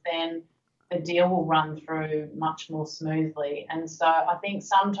lawyers, then the deal will run through much more smoothly. And so I think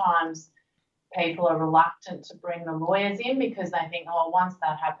sometimes people are reluctant to bring the lawyers in because they think, oh, once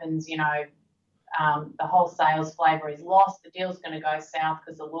that happens, you know, the whole sales flavour is lost, the deal's going to go south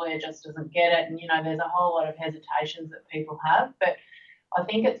because the lawyer just doesn't get it. And, you know, there's a whole lot of hesitations that people have. But I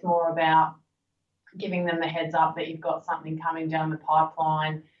think it's more about giving them the heads up that you've got something coming down the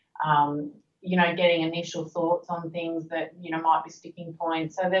pipeline, you know, getting initial thoughts on things that, you know, might be sticking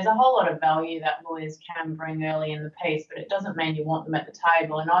points. So there's a whole lot of value that lawyers can bring early in the piece, but it doesn't mean you want them at the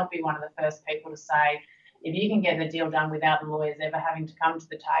table. And I'd be one of the first people to say, if you can get the deal done without the lawyers ever having to come to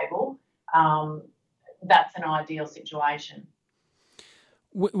the table, that's an ideal situation.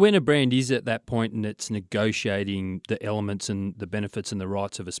 When a brand is at that point and it's negotiating the elements and the benefits and the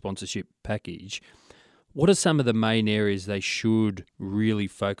rights of a sponsorship package, what are some of the main areas they should really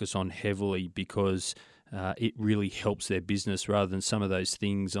focus on heavily because it really helps their business rather than some of those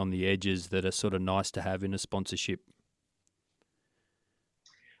things on the edges that are sort of nice to have in a sponsorship?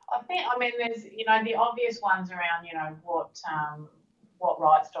 I mean, there's, you know, the obvious ones around, you know, what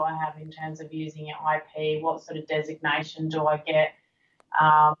rights do I have in terms of using your IP? What sort of designation do I get?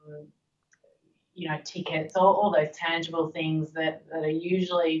 You know, tickets, all those tangible things that are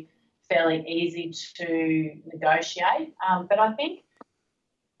usually fairly easy to negotiate. But I think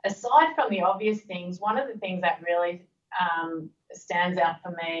aside from the obvious things, one of the things that really stands out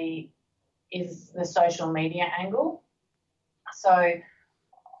for me is the social media angle. So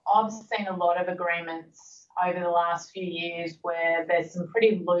I've seen a lot of agreements over the last few years where there's some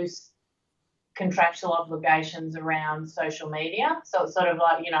pretty loose contractual obligations around social media. So it's sort of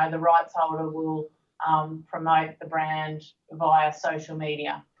like, you know, the rights holder will promote the brand via social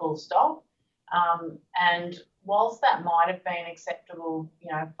media, full stop. And whilst that might have been acceptable,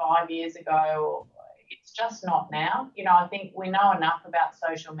 you know, 5 years ago, it's just not now. You know, I think we know enough about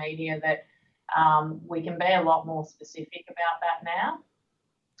social media that we can be a lot more specific about that now.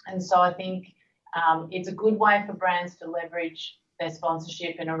 And so I think it's a good way for brands to leverage their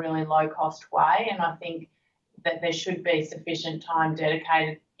sponsorship in a really low-cost way, and I think that there should be sufficient time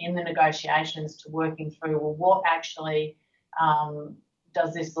dedicated in the negotiations to working through, well, what actually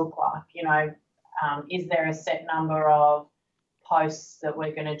does this look like? You know, is there a set number of posts that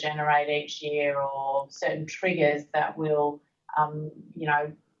we're going to generate each year or certain triggers that will, you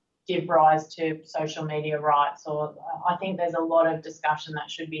know, give rise to social media rights? Or I think there's a lot of discussion that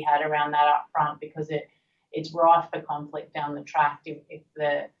should be had around that up front because it's rife for conflict down the track if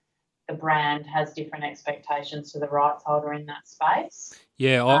the brand has different expectations to the rights holder in that space.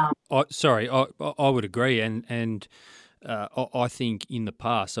 Yeah, I would agree, and I think in the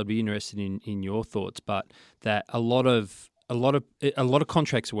past I'd be interested in your thoughts, but that a lot of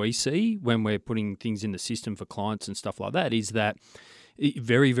contracts we see when we're putting things in the system for clients and stuff like that is that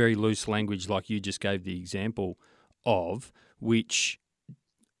very, very loose language, like you just gave the example of, which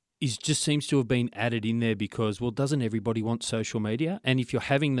just seems to have been added in there because, well, doesn't everybody want social media? And if you're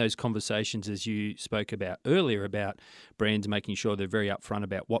having those conversations, as you spoke about earlier, about brands making sure they're very upfront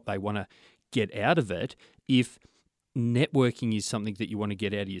about what they want to get out of it, if networking is something that you want to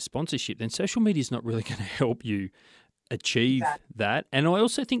get out of your sponsorship, then social media is not really going to help you achieve that. And I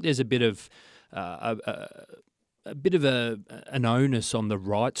also think there's a bit of an onus on the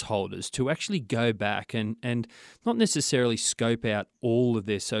rights holders to actually go back and not necessarily scope out all of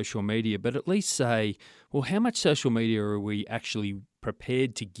their social media, but at least say, well, how much social media are we actually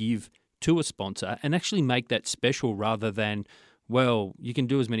prepared to give to a sponsor and actually make that special rather than, well, you can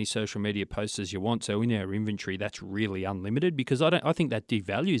do as many social media posts as you want, so in our inventory that's really unlimited, because I think that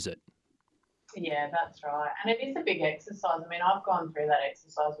devalues it. Yeah, that's right. And it is a big exercise. I mean, I've gone through that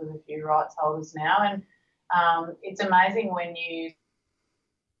exercise with a few rights holders now, and it's amazing when you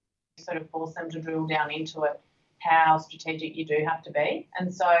sort of force them to drill down into it, how strategic you do have to be.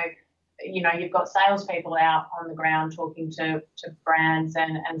 And so, you know, you've got salespeople out on the ground talking to brands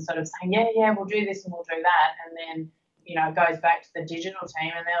and sort of saying, yeah, we'll do this and we'll do that. And then, you know, it goes back to the digital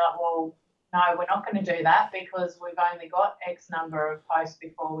team and they're like, well, no, we're not going to do that because we've only got X number of posts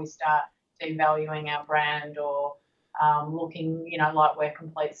before we start devaluing our brand or looking, you know, like we're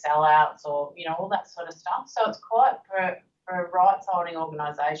complete sellouts or, you know, all that sort of stuff. So it's quite, for a rights holding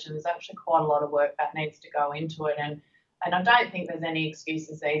organisation, there's actually quite a lot of work that needs to go into it. And and I don't think there's any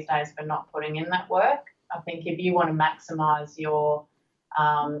excuses these days for not putting in that work. I think if you want to maximise your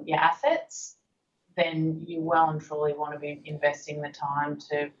assets, then you well and truly want to be investing the time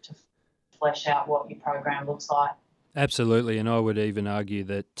to flesh out what your program looks like. Absolutely, and I would even argue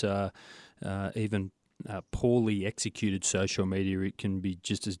that even poorly executed social media, it can be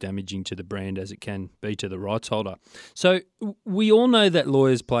just as damaging to the brand as it can be to the rights holder. So we all know that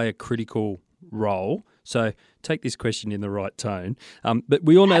lawyers play a critical role. So take this question in the right tone. But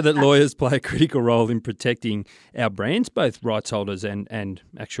we all know that lawyers play a critical role in protecting our brands, both rights holders and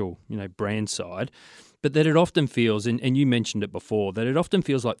actual, brand side. But that it often feels, and you mentioned it before, that it often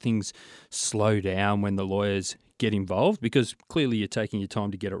feels like things slow down when the lawyers get involved, because clearly you're taking your time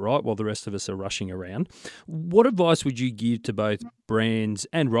to get it right while the rest of us are rushing around. What advice would you give to both brands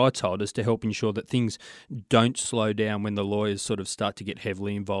and rights holders to help ensure that things don't slow down when the lawyers sort of start to get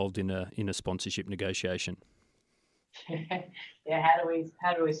heavily involved in a sponsorship negotiation? Yeah,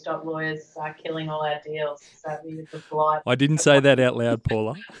 how do we stop lawyers killing all our deals? So the polite. I didn't say that out loud,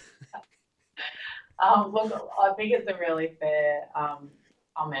 Paula. Look, I think it's a really fair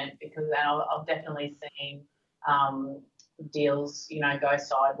comment, because I've definitely seen deals, go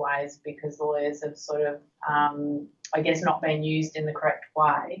sideways because lawyers have sort of, not been used in the correct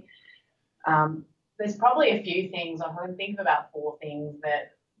way. There's probably a few things. I can think of about 4 things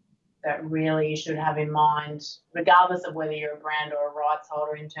that really you should have in mind, regardless of whether you're a brand or a rights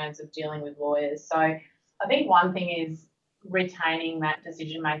holder, in terms of dealing with lawyers. So I think one thing is retaining that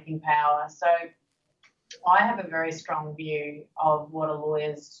decision-making power. So I have a very strong view of what a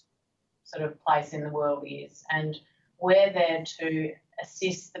lawyer's sort of place in the world is, and we're there to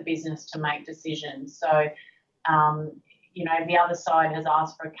assist the business to make decisions. So, the other side has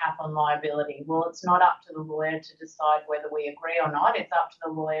asked for a cap on liability. Well, it's not up to the lawyer to decide whether we agree or not. It's up to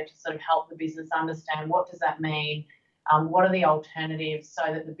the lawyer to sort of help the business understand what does that mean, what are the alternatives,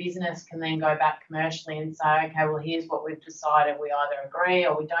 so that the business can then go back commercially and say, okay, well, here's what we've decided. We either agree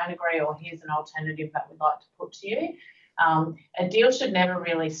or we don't agree, or here's an alternative that we'd like to put to you. A deal should never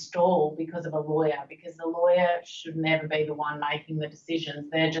really stall because of a lawyer, because the lawyer should never be the one making the decisions.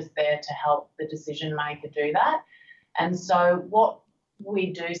 They're just there to help the decision maker do that. And so what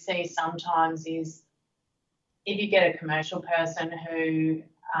we do see sometimes is, if you get a commercial person who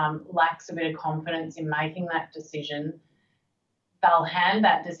lacks a bit of confidence in making that decision, they'll hand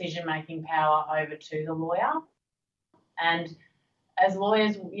that decision-making power over to the lawyer. And as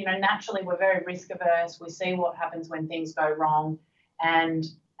lawyers, naturally we're very risk averse. We see what happens when things go wrong. And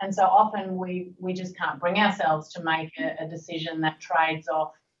so often we just can't bring ourselves to make a decision that trades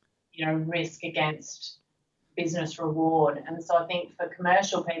off, risk against business reward. And so I think for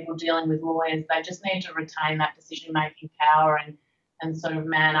commercial people dealing with lawyers, they just need to retain that decision-making power and sort of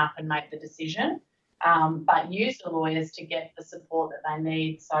man up and make the decision, but use the lawyers to get the support that they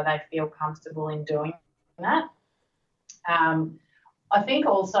need so they feel comfortable in doing that. I think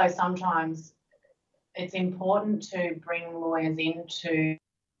also sometimes it's important to bring lawyers into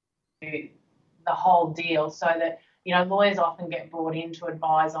the whole deal, so that, lawyers often get brought in to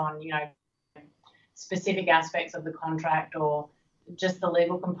advise on, specific aspects of the contract or just the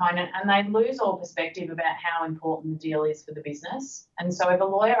legal component, and they lose all perspective about how important the deal is for the business. And so if a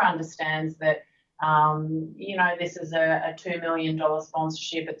lawyer understands that, this is a $2 million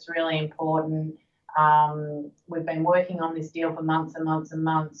sponsorship, it's really important, we've been working on this deal for months and months and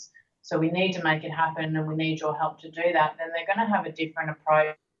months, so we need to make it happen and we need your help to do that, then they're going to have a different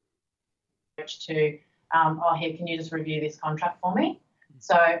approach to, here, can you just review this contract for me?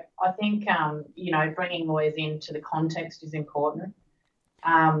 So I think, bringing lawyers into the context is important.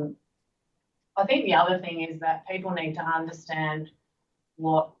 I think the other thing is that people need to understand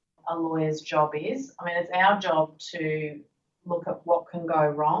what a lawyer's job is. I mean, it's our job to look at what can go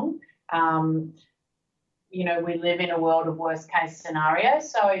wrong. We live in a world of worst case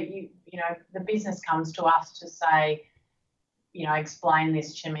scenarios. So, the business comes to us to say, explain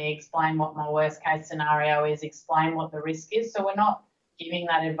this to me, explain what my worst case scenario is, explain what the risk is. So we're not giving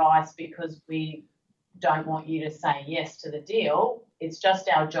that advice because we don't want you to say yes to the deal. It's just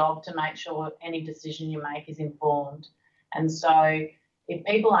our job to make sure any decision you make is informed. And so if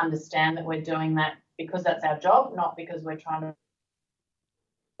people understand that we're doing that because that's our job, not because we're trying to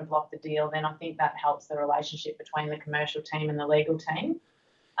block the deal, then I think that helps the relationship between the commercial team and the legal team.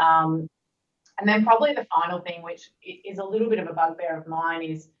 And then probably the final thing, which is a little bit of a bugbear of mine,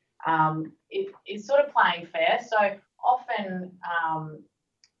 is it's sort of playing fair. So often,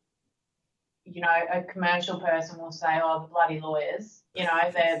 a commercial person will say, oh, the bloody lawyers,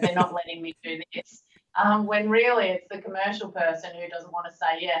 they're not letting me do this. When really it's the commercial person who doesn't want to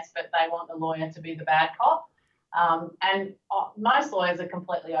say yes, but they want the lawyer to be the bad cop. And most lawyers are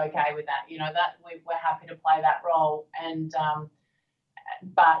completely okay with that. That we're happy to play that role. And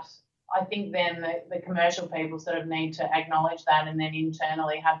but I think then the commercial people sort of need to acknowledge that, and then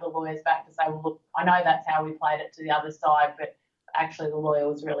internally have the lawyers back to say, well, look, I know that's how we played it to the other side, but actually the lawyer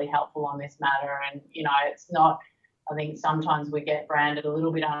was really helpful on this matter. And, it's not, I think sometimes we get branded a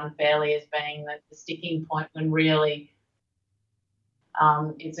little bit unfairly as being the sticking point, when really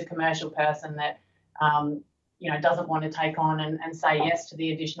it's a commercial person that, doesn't want to take on and say yes to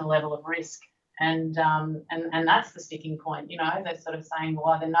the additional level of risk. And that's the sticking point. They're sort of saying,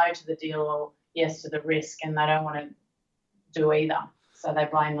 well, either no to the deal or yes to the risk, and they don't want to do either. So they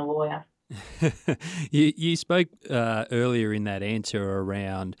blame the lawyer. You spoke earlier in that answer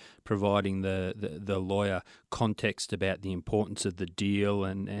around providing the lawyer context about the importance of the deal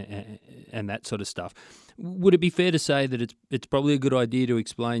and that sort of stuff. Would it be fair to say that it's probably a good idea to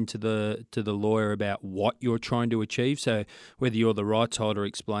explain to the lawyer about what you're trying to achieve? So whether you're the rights holder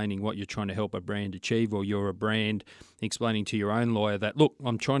explaining what you're trying to help a brand achieve, or you're a brand explaining to your own lawyer that, look,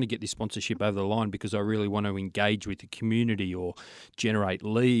 I'm trying to get this sponsorship over the line because I really want to engage with the community or generate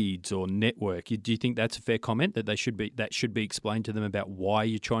leads or network. Do you think that's a fair comment, that that should be explained to them about why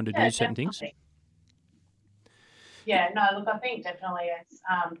you're trying to do certain things? Yeah, no, look, I think definitely it's,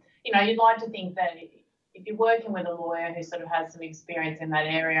 you'd like to think that if you're working with a lawyer who sort of has some experience in that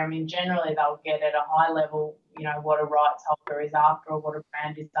area, I mean, generally they'll get at a high level, what a rights holder is after or what a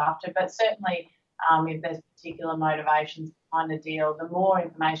brand is after. But certainly if there's particular motivations behind a deal, the more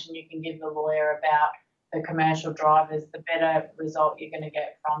information you can give the lawyer about the commercial drivers, the better result you're going to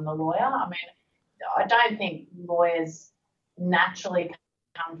get from the lawyer. I mean, I don't think lawyers naturally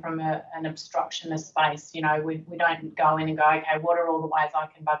come from an obstructionist space. We don't go in and go, okay, what are all the ways I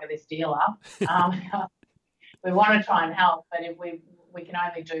can bugger this deal up? We want to try and help, but if we can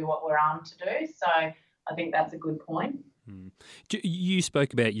only do what we're armed to do. So I think that's a good point. You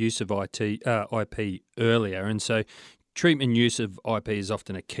spoke about use of IP earlier, and so treatment and use of IP is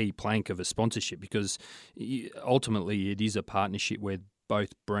often a key plank of a sponsorship, because ultimately it is a partnership where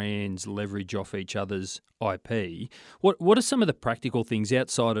both brands leverage off each other's IP. What are some of the practical things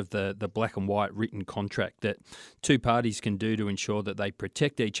outside of the black and white written contract that two parties can do to ensure that they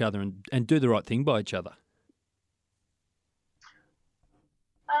protect each other and do the right thing by each other?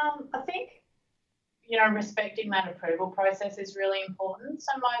 I think, respecting that approval process is really important.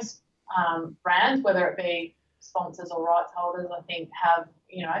 So most brands, whether it be sponsors or rights holders, I think have,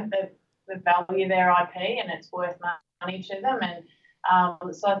 they value their IP and it's worth money to them.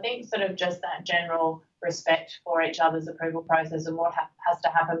 And so I think sort of just that general respect for each other's approval process and what has to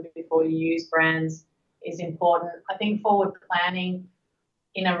happen before you use brands is important. I think forward planning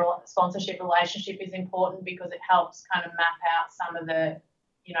in a sponsorship relationship is important because it helps kind of map out some of the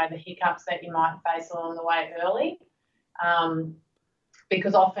the hiccups that you might face along the way early.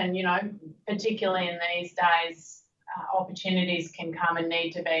 Because often, particularly in these days, opportunities can come and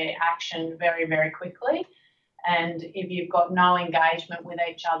need to be actioned very, very quickly. And if you've got no engagement with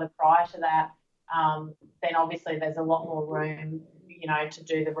each other prior to that, then obviously there's a lot more room, to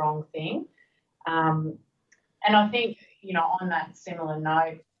do the wrong thing. And I think, on that similar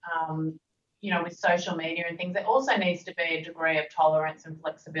note, with social media and things, there also needs to be a degree of tolerance and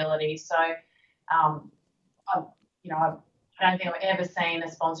flexibility. So, I don't think I've ever seen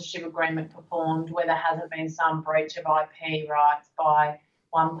a sponsorship agreement performed where there hasn't been some breach of IP rights by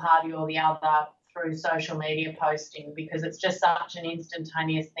one party or the other through social media posting, because it's just such an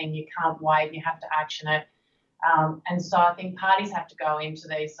instantaneous thing. You can't wait, you have to action it. And so I think parties have to go into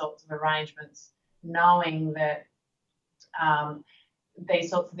these sorts of arrangements knowing that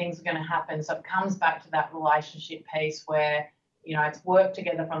these sorts of things are going to happen. So it comes back to that relationship piece where, it's work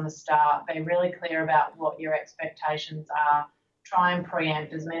together from the start. Be really clear about what your expectations are. Try and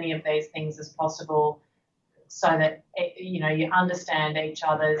preempt as many of these things as possible so that, you understand each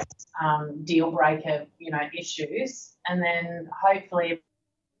other's deal breaker, issues. And then hopefully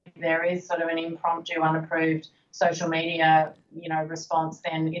if there is sort of an impromptu, unapproved social media, response,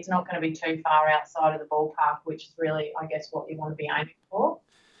 then it's not going to be too far outside of the ballpark, which is really, I guess, what you want to be aiming for.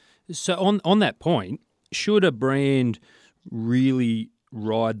 So on that point, should a brand really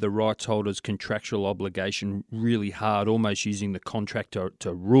ride the rights holder's contractual obligation really hard, almost using the contract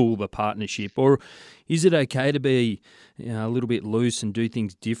to rule the partnership? Or is it okay to be a little bit loose and do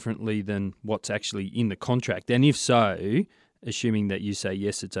things differently than what's actually in the contract? And if so, assuming that you say,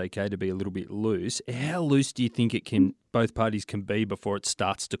 yes, it's okay to be a little bit loose, how loose do you think both parties can be before it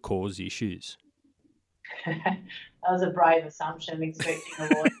starts to cause issues? That was a brave assumption, expecting a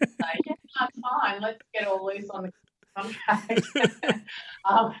lawyer to say, yeah, that's fine, let's get all loose on the contract.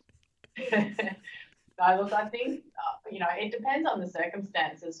 No, look, I think, it depends on the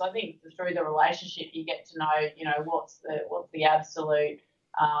circumstances. So I think through the relationship, you get to know, what's the absolute,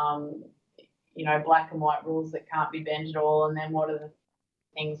 black and white rules that can't be bent at all, and then what are the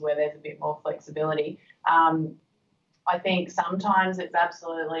things where there's a bit more flexibility. I think sometimes it's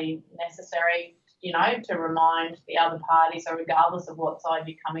absolutely necessary, to remind the other party. So regardless of what side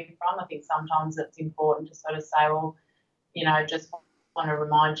you're coming from, I think sometimes it's important to sort of say, well, just want to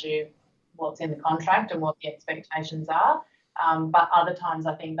remind you what's in the contract and what the expectations are. But other times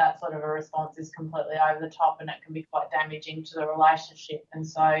I think that sort of a response is completely over the top and it can be quite damaging to the relationship. And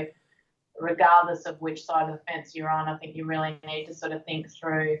so regardless of which side of the fence you're on, I think you really need to sort of think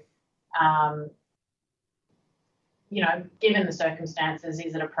through, given the circumstances,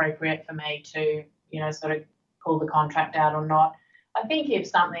 is it appropriate for me to, sort of pull the contract out or not? I think if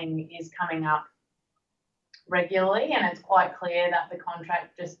something is coming up regularly and it's quite clear that the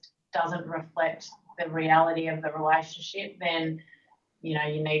contract just doesn't reflect the reality of the relationship, then,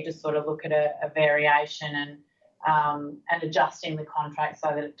 you need to sort of look at a variation and adjusting the contract so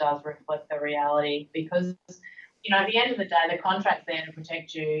that it does reflect the reality, because at the end of the day, the contract's there to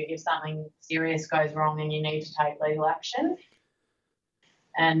protect you if something serious goes wrong and you need to take legal action.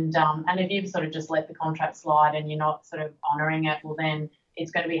 And if you've sort of just let the contract slide and you're not sort of honouring it, well, then it's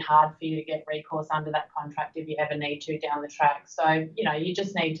going to be hard for you to get recourse under that contract if you ever need to down the track. So, you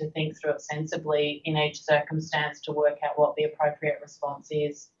just need to think through it sensibly in each circumstance to work out what the appropriate response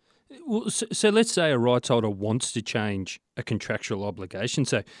is. Well, so let's say a rights holder wants to change a contractual obligation.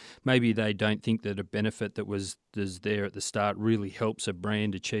 So maybe they don't think that a benefit that was there at the start really helps a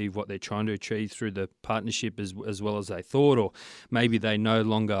brand achieve what they're trying to achieve through the partnership as well as they thought, or maybe they no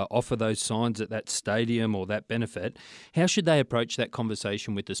longer offer those signs at that stadium or that benefit. How should they approach that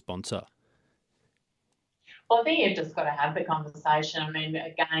conversation with the sponsor? Well, I think you've just got to have the conversation. I mean,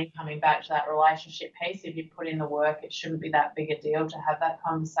 again, coming back to that relationship piece, if you put in the work, it shouldn't be that big a deal to have that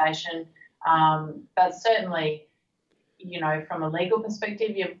conversation. But certainly, from a legal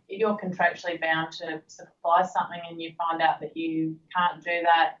perspective, if you're contractually bound to supply something and you find out that you can't do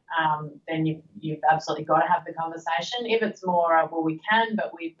that, then you've absolutely got to have the conversation. If it's more, well, we can,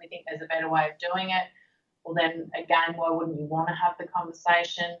 but we think there's a better way of doing it, well, then, again, why wouldn't you want to have the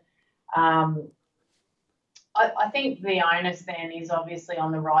conversation? I think the onus then is obviously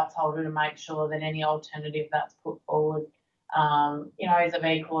on the rights holder to make sure that any alternative that's put forward, is of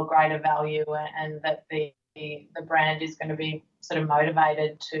equal or greater value, and that the brand is going to be sort of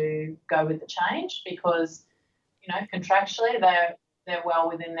motivated to go with the change, because, contractually they're well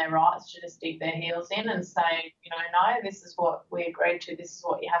within their rights to just dig their heels in and say, no, this is what we agreed to, this is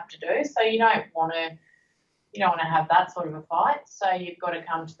what you have to do. So you don't want to have that sort of a fight. So you've got to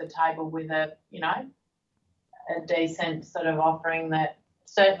come to the table with a decent sort of offering that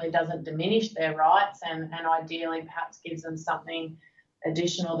certainly doesn't diminish their rights and ideally perhaps gives them something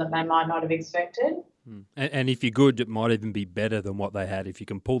additional that they might not have expected. And if you're good, it might even be better than what they had. If you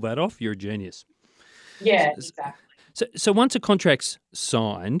can pull that off, you're a genius. Yeah, exactly. So once a contract's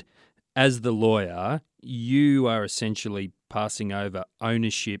signed, as the lawyer, you are essentially passing over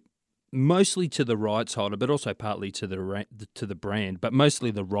ownership mostly to the rights holder, but also partly to the brand, but mostly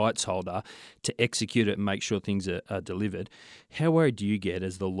the rights holder to execute it and make sure things are delivered. How worried do you get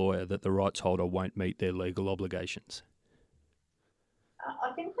as the lawyer that the rights holder won't meet their legal obligations?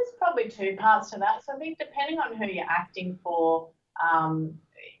 I think there's probably two parts to that. So I think depending on who you're acting for,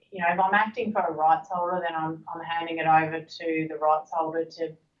 if I'm acting for a rights holder, then I'm handing it over to the rights holder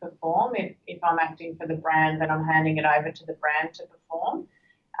to perform. If I'm acting for the brand, then I'm handing it over to the brand to perform.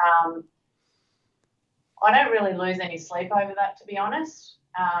 I don't really lose any sleep over that, to be honest.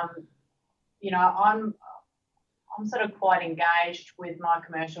 I'm sort of quite engaged with my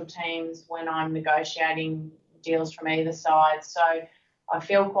commercial teams when I'm negotiating deals from either side. So I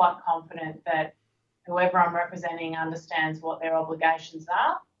feel quite confident that whoever I'm representing understands what their obligations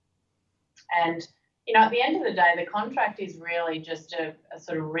are. And, at the end of the day, the contract is really just a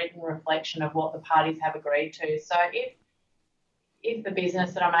sort of written reflection of what the parties have agreed to. So if the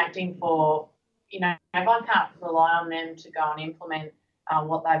business that I'm acting for, if I can't rely on them to go and implement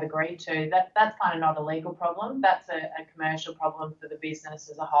what they've agreed to, that's kind of not a legal problem. That's a commercial problem for the business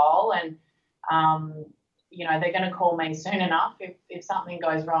as a whole. And, they're going to call me soon enough if something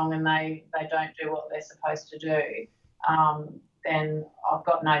goes wrong and they don't do what they're supposed to do. Then I've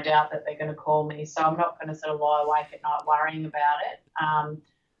got no doubt that they're going to call me. So I'm not going to sort of lie awake at night worrying about it.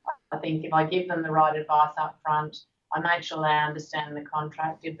 I think if I give them the right advice up front, I make sure they understand the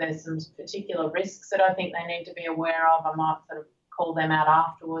contract. If there's some particular risks that I think they need to be aware of, I might sort of call them out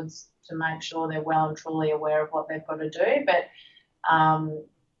afterwards to make sure they're well and truly aware of what they've got to do. But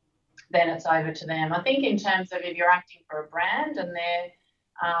then it's over to them. I think in terms of if you're acting for a brand and they're,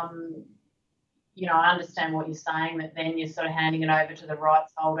 I understand what you're saying, that then you're sort of handing it over to the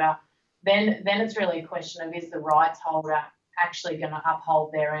rights holder. Then it's really a question of, is the rights holder actually going to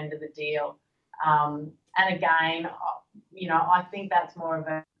uphold their end of the deal? And again, I think that's more of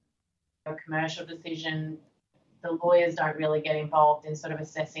a commercial decision. The lawyers don't really get involved in sort of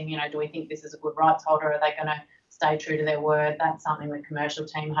assessing, do we think this is a good rights holder? Are they going to stay true to their word? That's something the commercial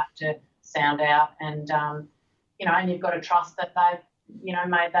team have to sound out. And, and you've got to trust that they've,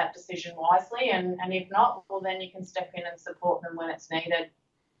 made that decision wisely. And if not, well, then you can step in and support them when it's needed.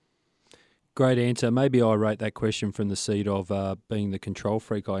 Great answer. Maybe I wrote that question from the seat of being the control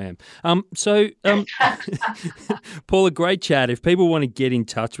freak I am. Paula, great chat. If people want to get in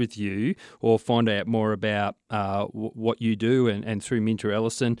touch with you or find out more about what you do and through Minter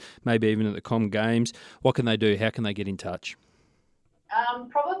Ellison, maybe even at the Com Games, what can they do? How can they get in touch?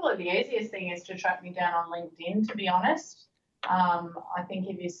 Probably the easiest thing is to track me down on LinkedIn, to be honest. I think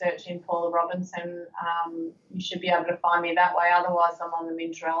if you search in Paula Robinson, you should be able to find me that way. Otherwise, I'm on the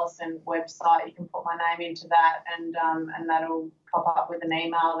Minter Ellison website. You can put my name into that, and that'll pop up with an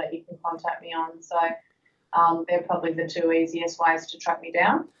email that you can contact me on. So they're probably the two easiest ways to track me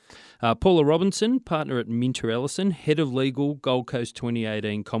down. Paula Robinson, partner at Minter Ellison, Head of Legal, Gold Coast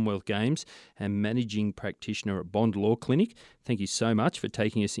 2018 Commonwealth Games, and Managing Practitioner at Bond Law Clinic. Thank you so much for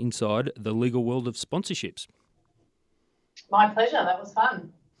taking us inside the legal world of sponsorships. My pleasure. That was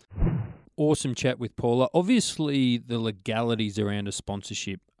fun. Awesome chat with Paula. Obviously, the legalities around a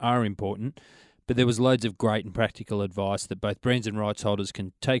sponsorship are important, but there was loads of great and practical advice that both brands and rights holders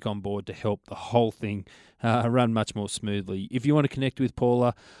can take on board to help the whole thing run much more smoothly. If you want to connect with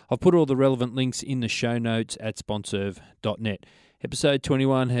Paula, I've put all the relevant links in the show notes at sponserve.net. Episode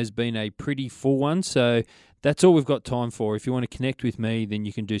 21 has been a pretty full one, so that's all we've got time for. If you want to connect with me, then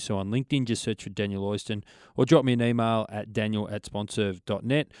you can do so on LinkedIn. Just search for Daniel Oyston, or drop me an email at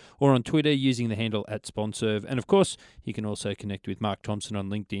daniel@sponserve.net, or on Twitter using the handle @sponserve. And of course, you can also connect with Mark Thompson on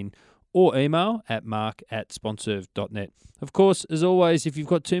LinkedIn or email at mark@sponserve.net. Of course, as always, if you've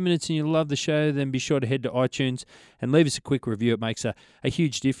got 2 minutes and you love the show, then be sure to head to iTunes and leave us a quick review. It makes a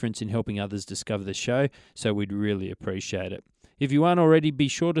huge difference in helping others discover the show, so we'd really appreciate it. If you aren't already, be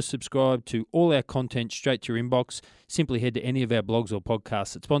sure to subscribe to all our content straight to your inbox. Simply head to any of our blogs or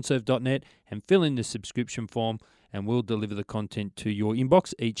podcasts at sponserve.net and fill in the subscription form, and we'll deliver the content to your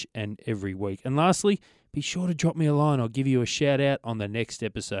inbox each and every week. And lastly, be sure to drop me a line. I'll give you a shout out on the next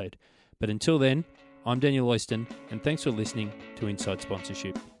episode. But until then, I'm Daniel Oyston, and thanks for listening to Inside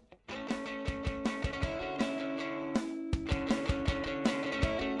Sponsorship.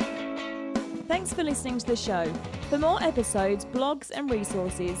 Thanks for listening to the show. For more episodes, blogs and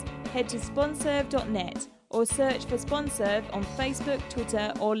resources, head to sponserve.net or search for Sponserve on Facebook,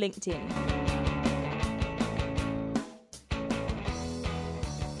 Twitter or LinkedIn.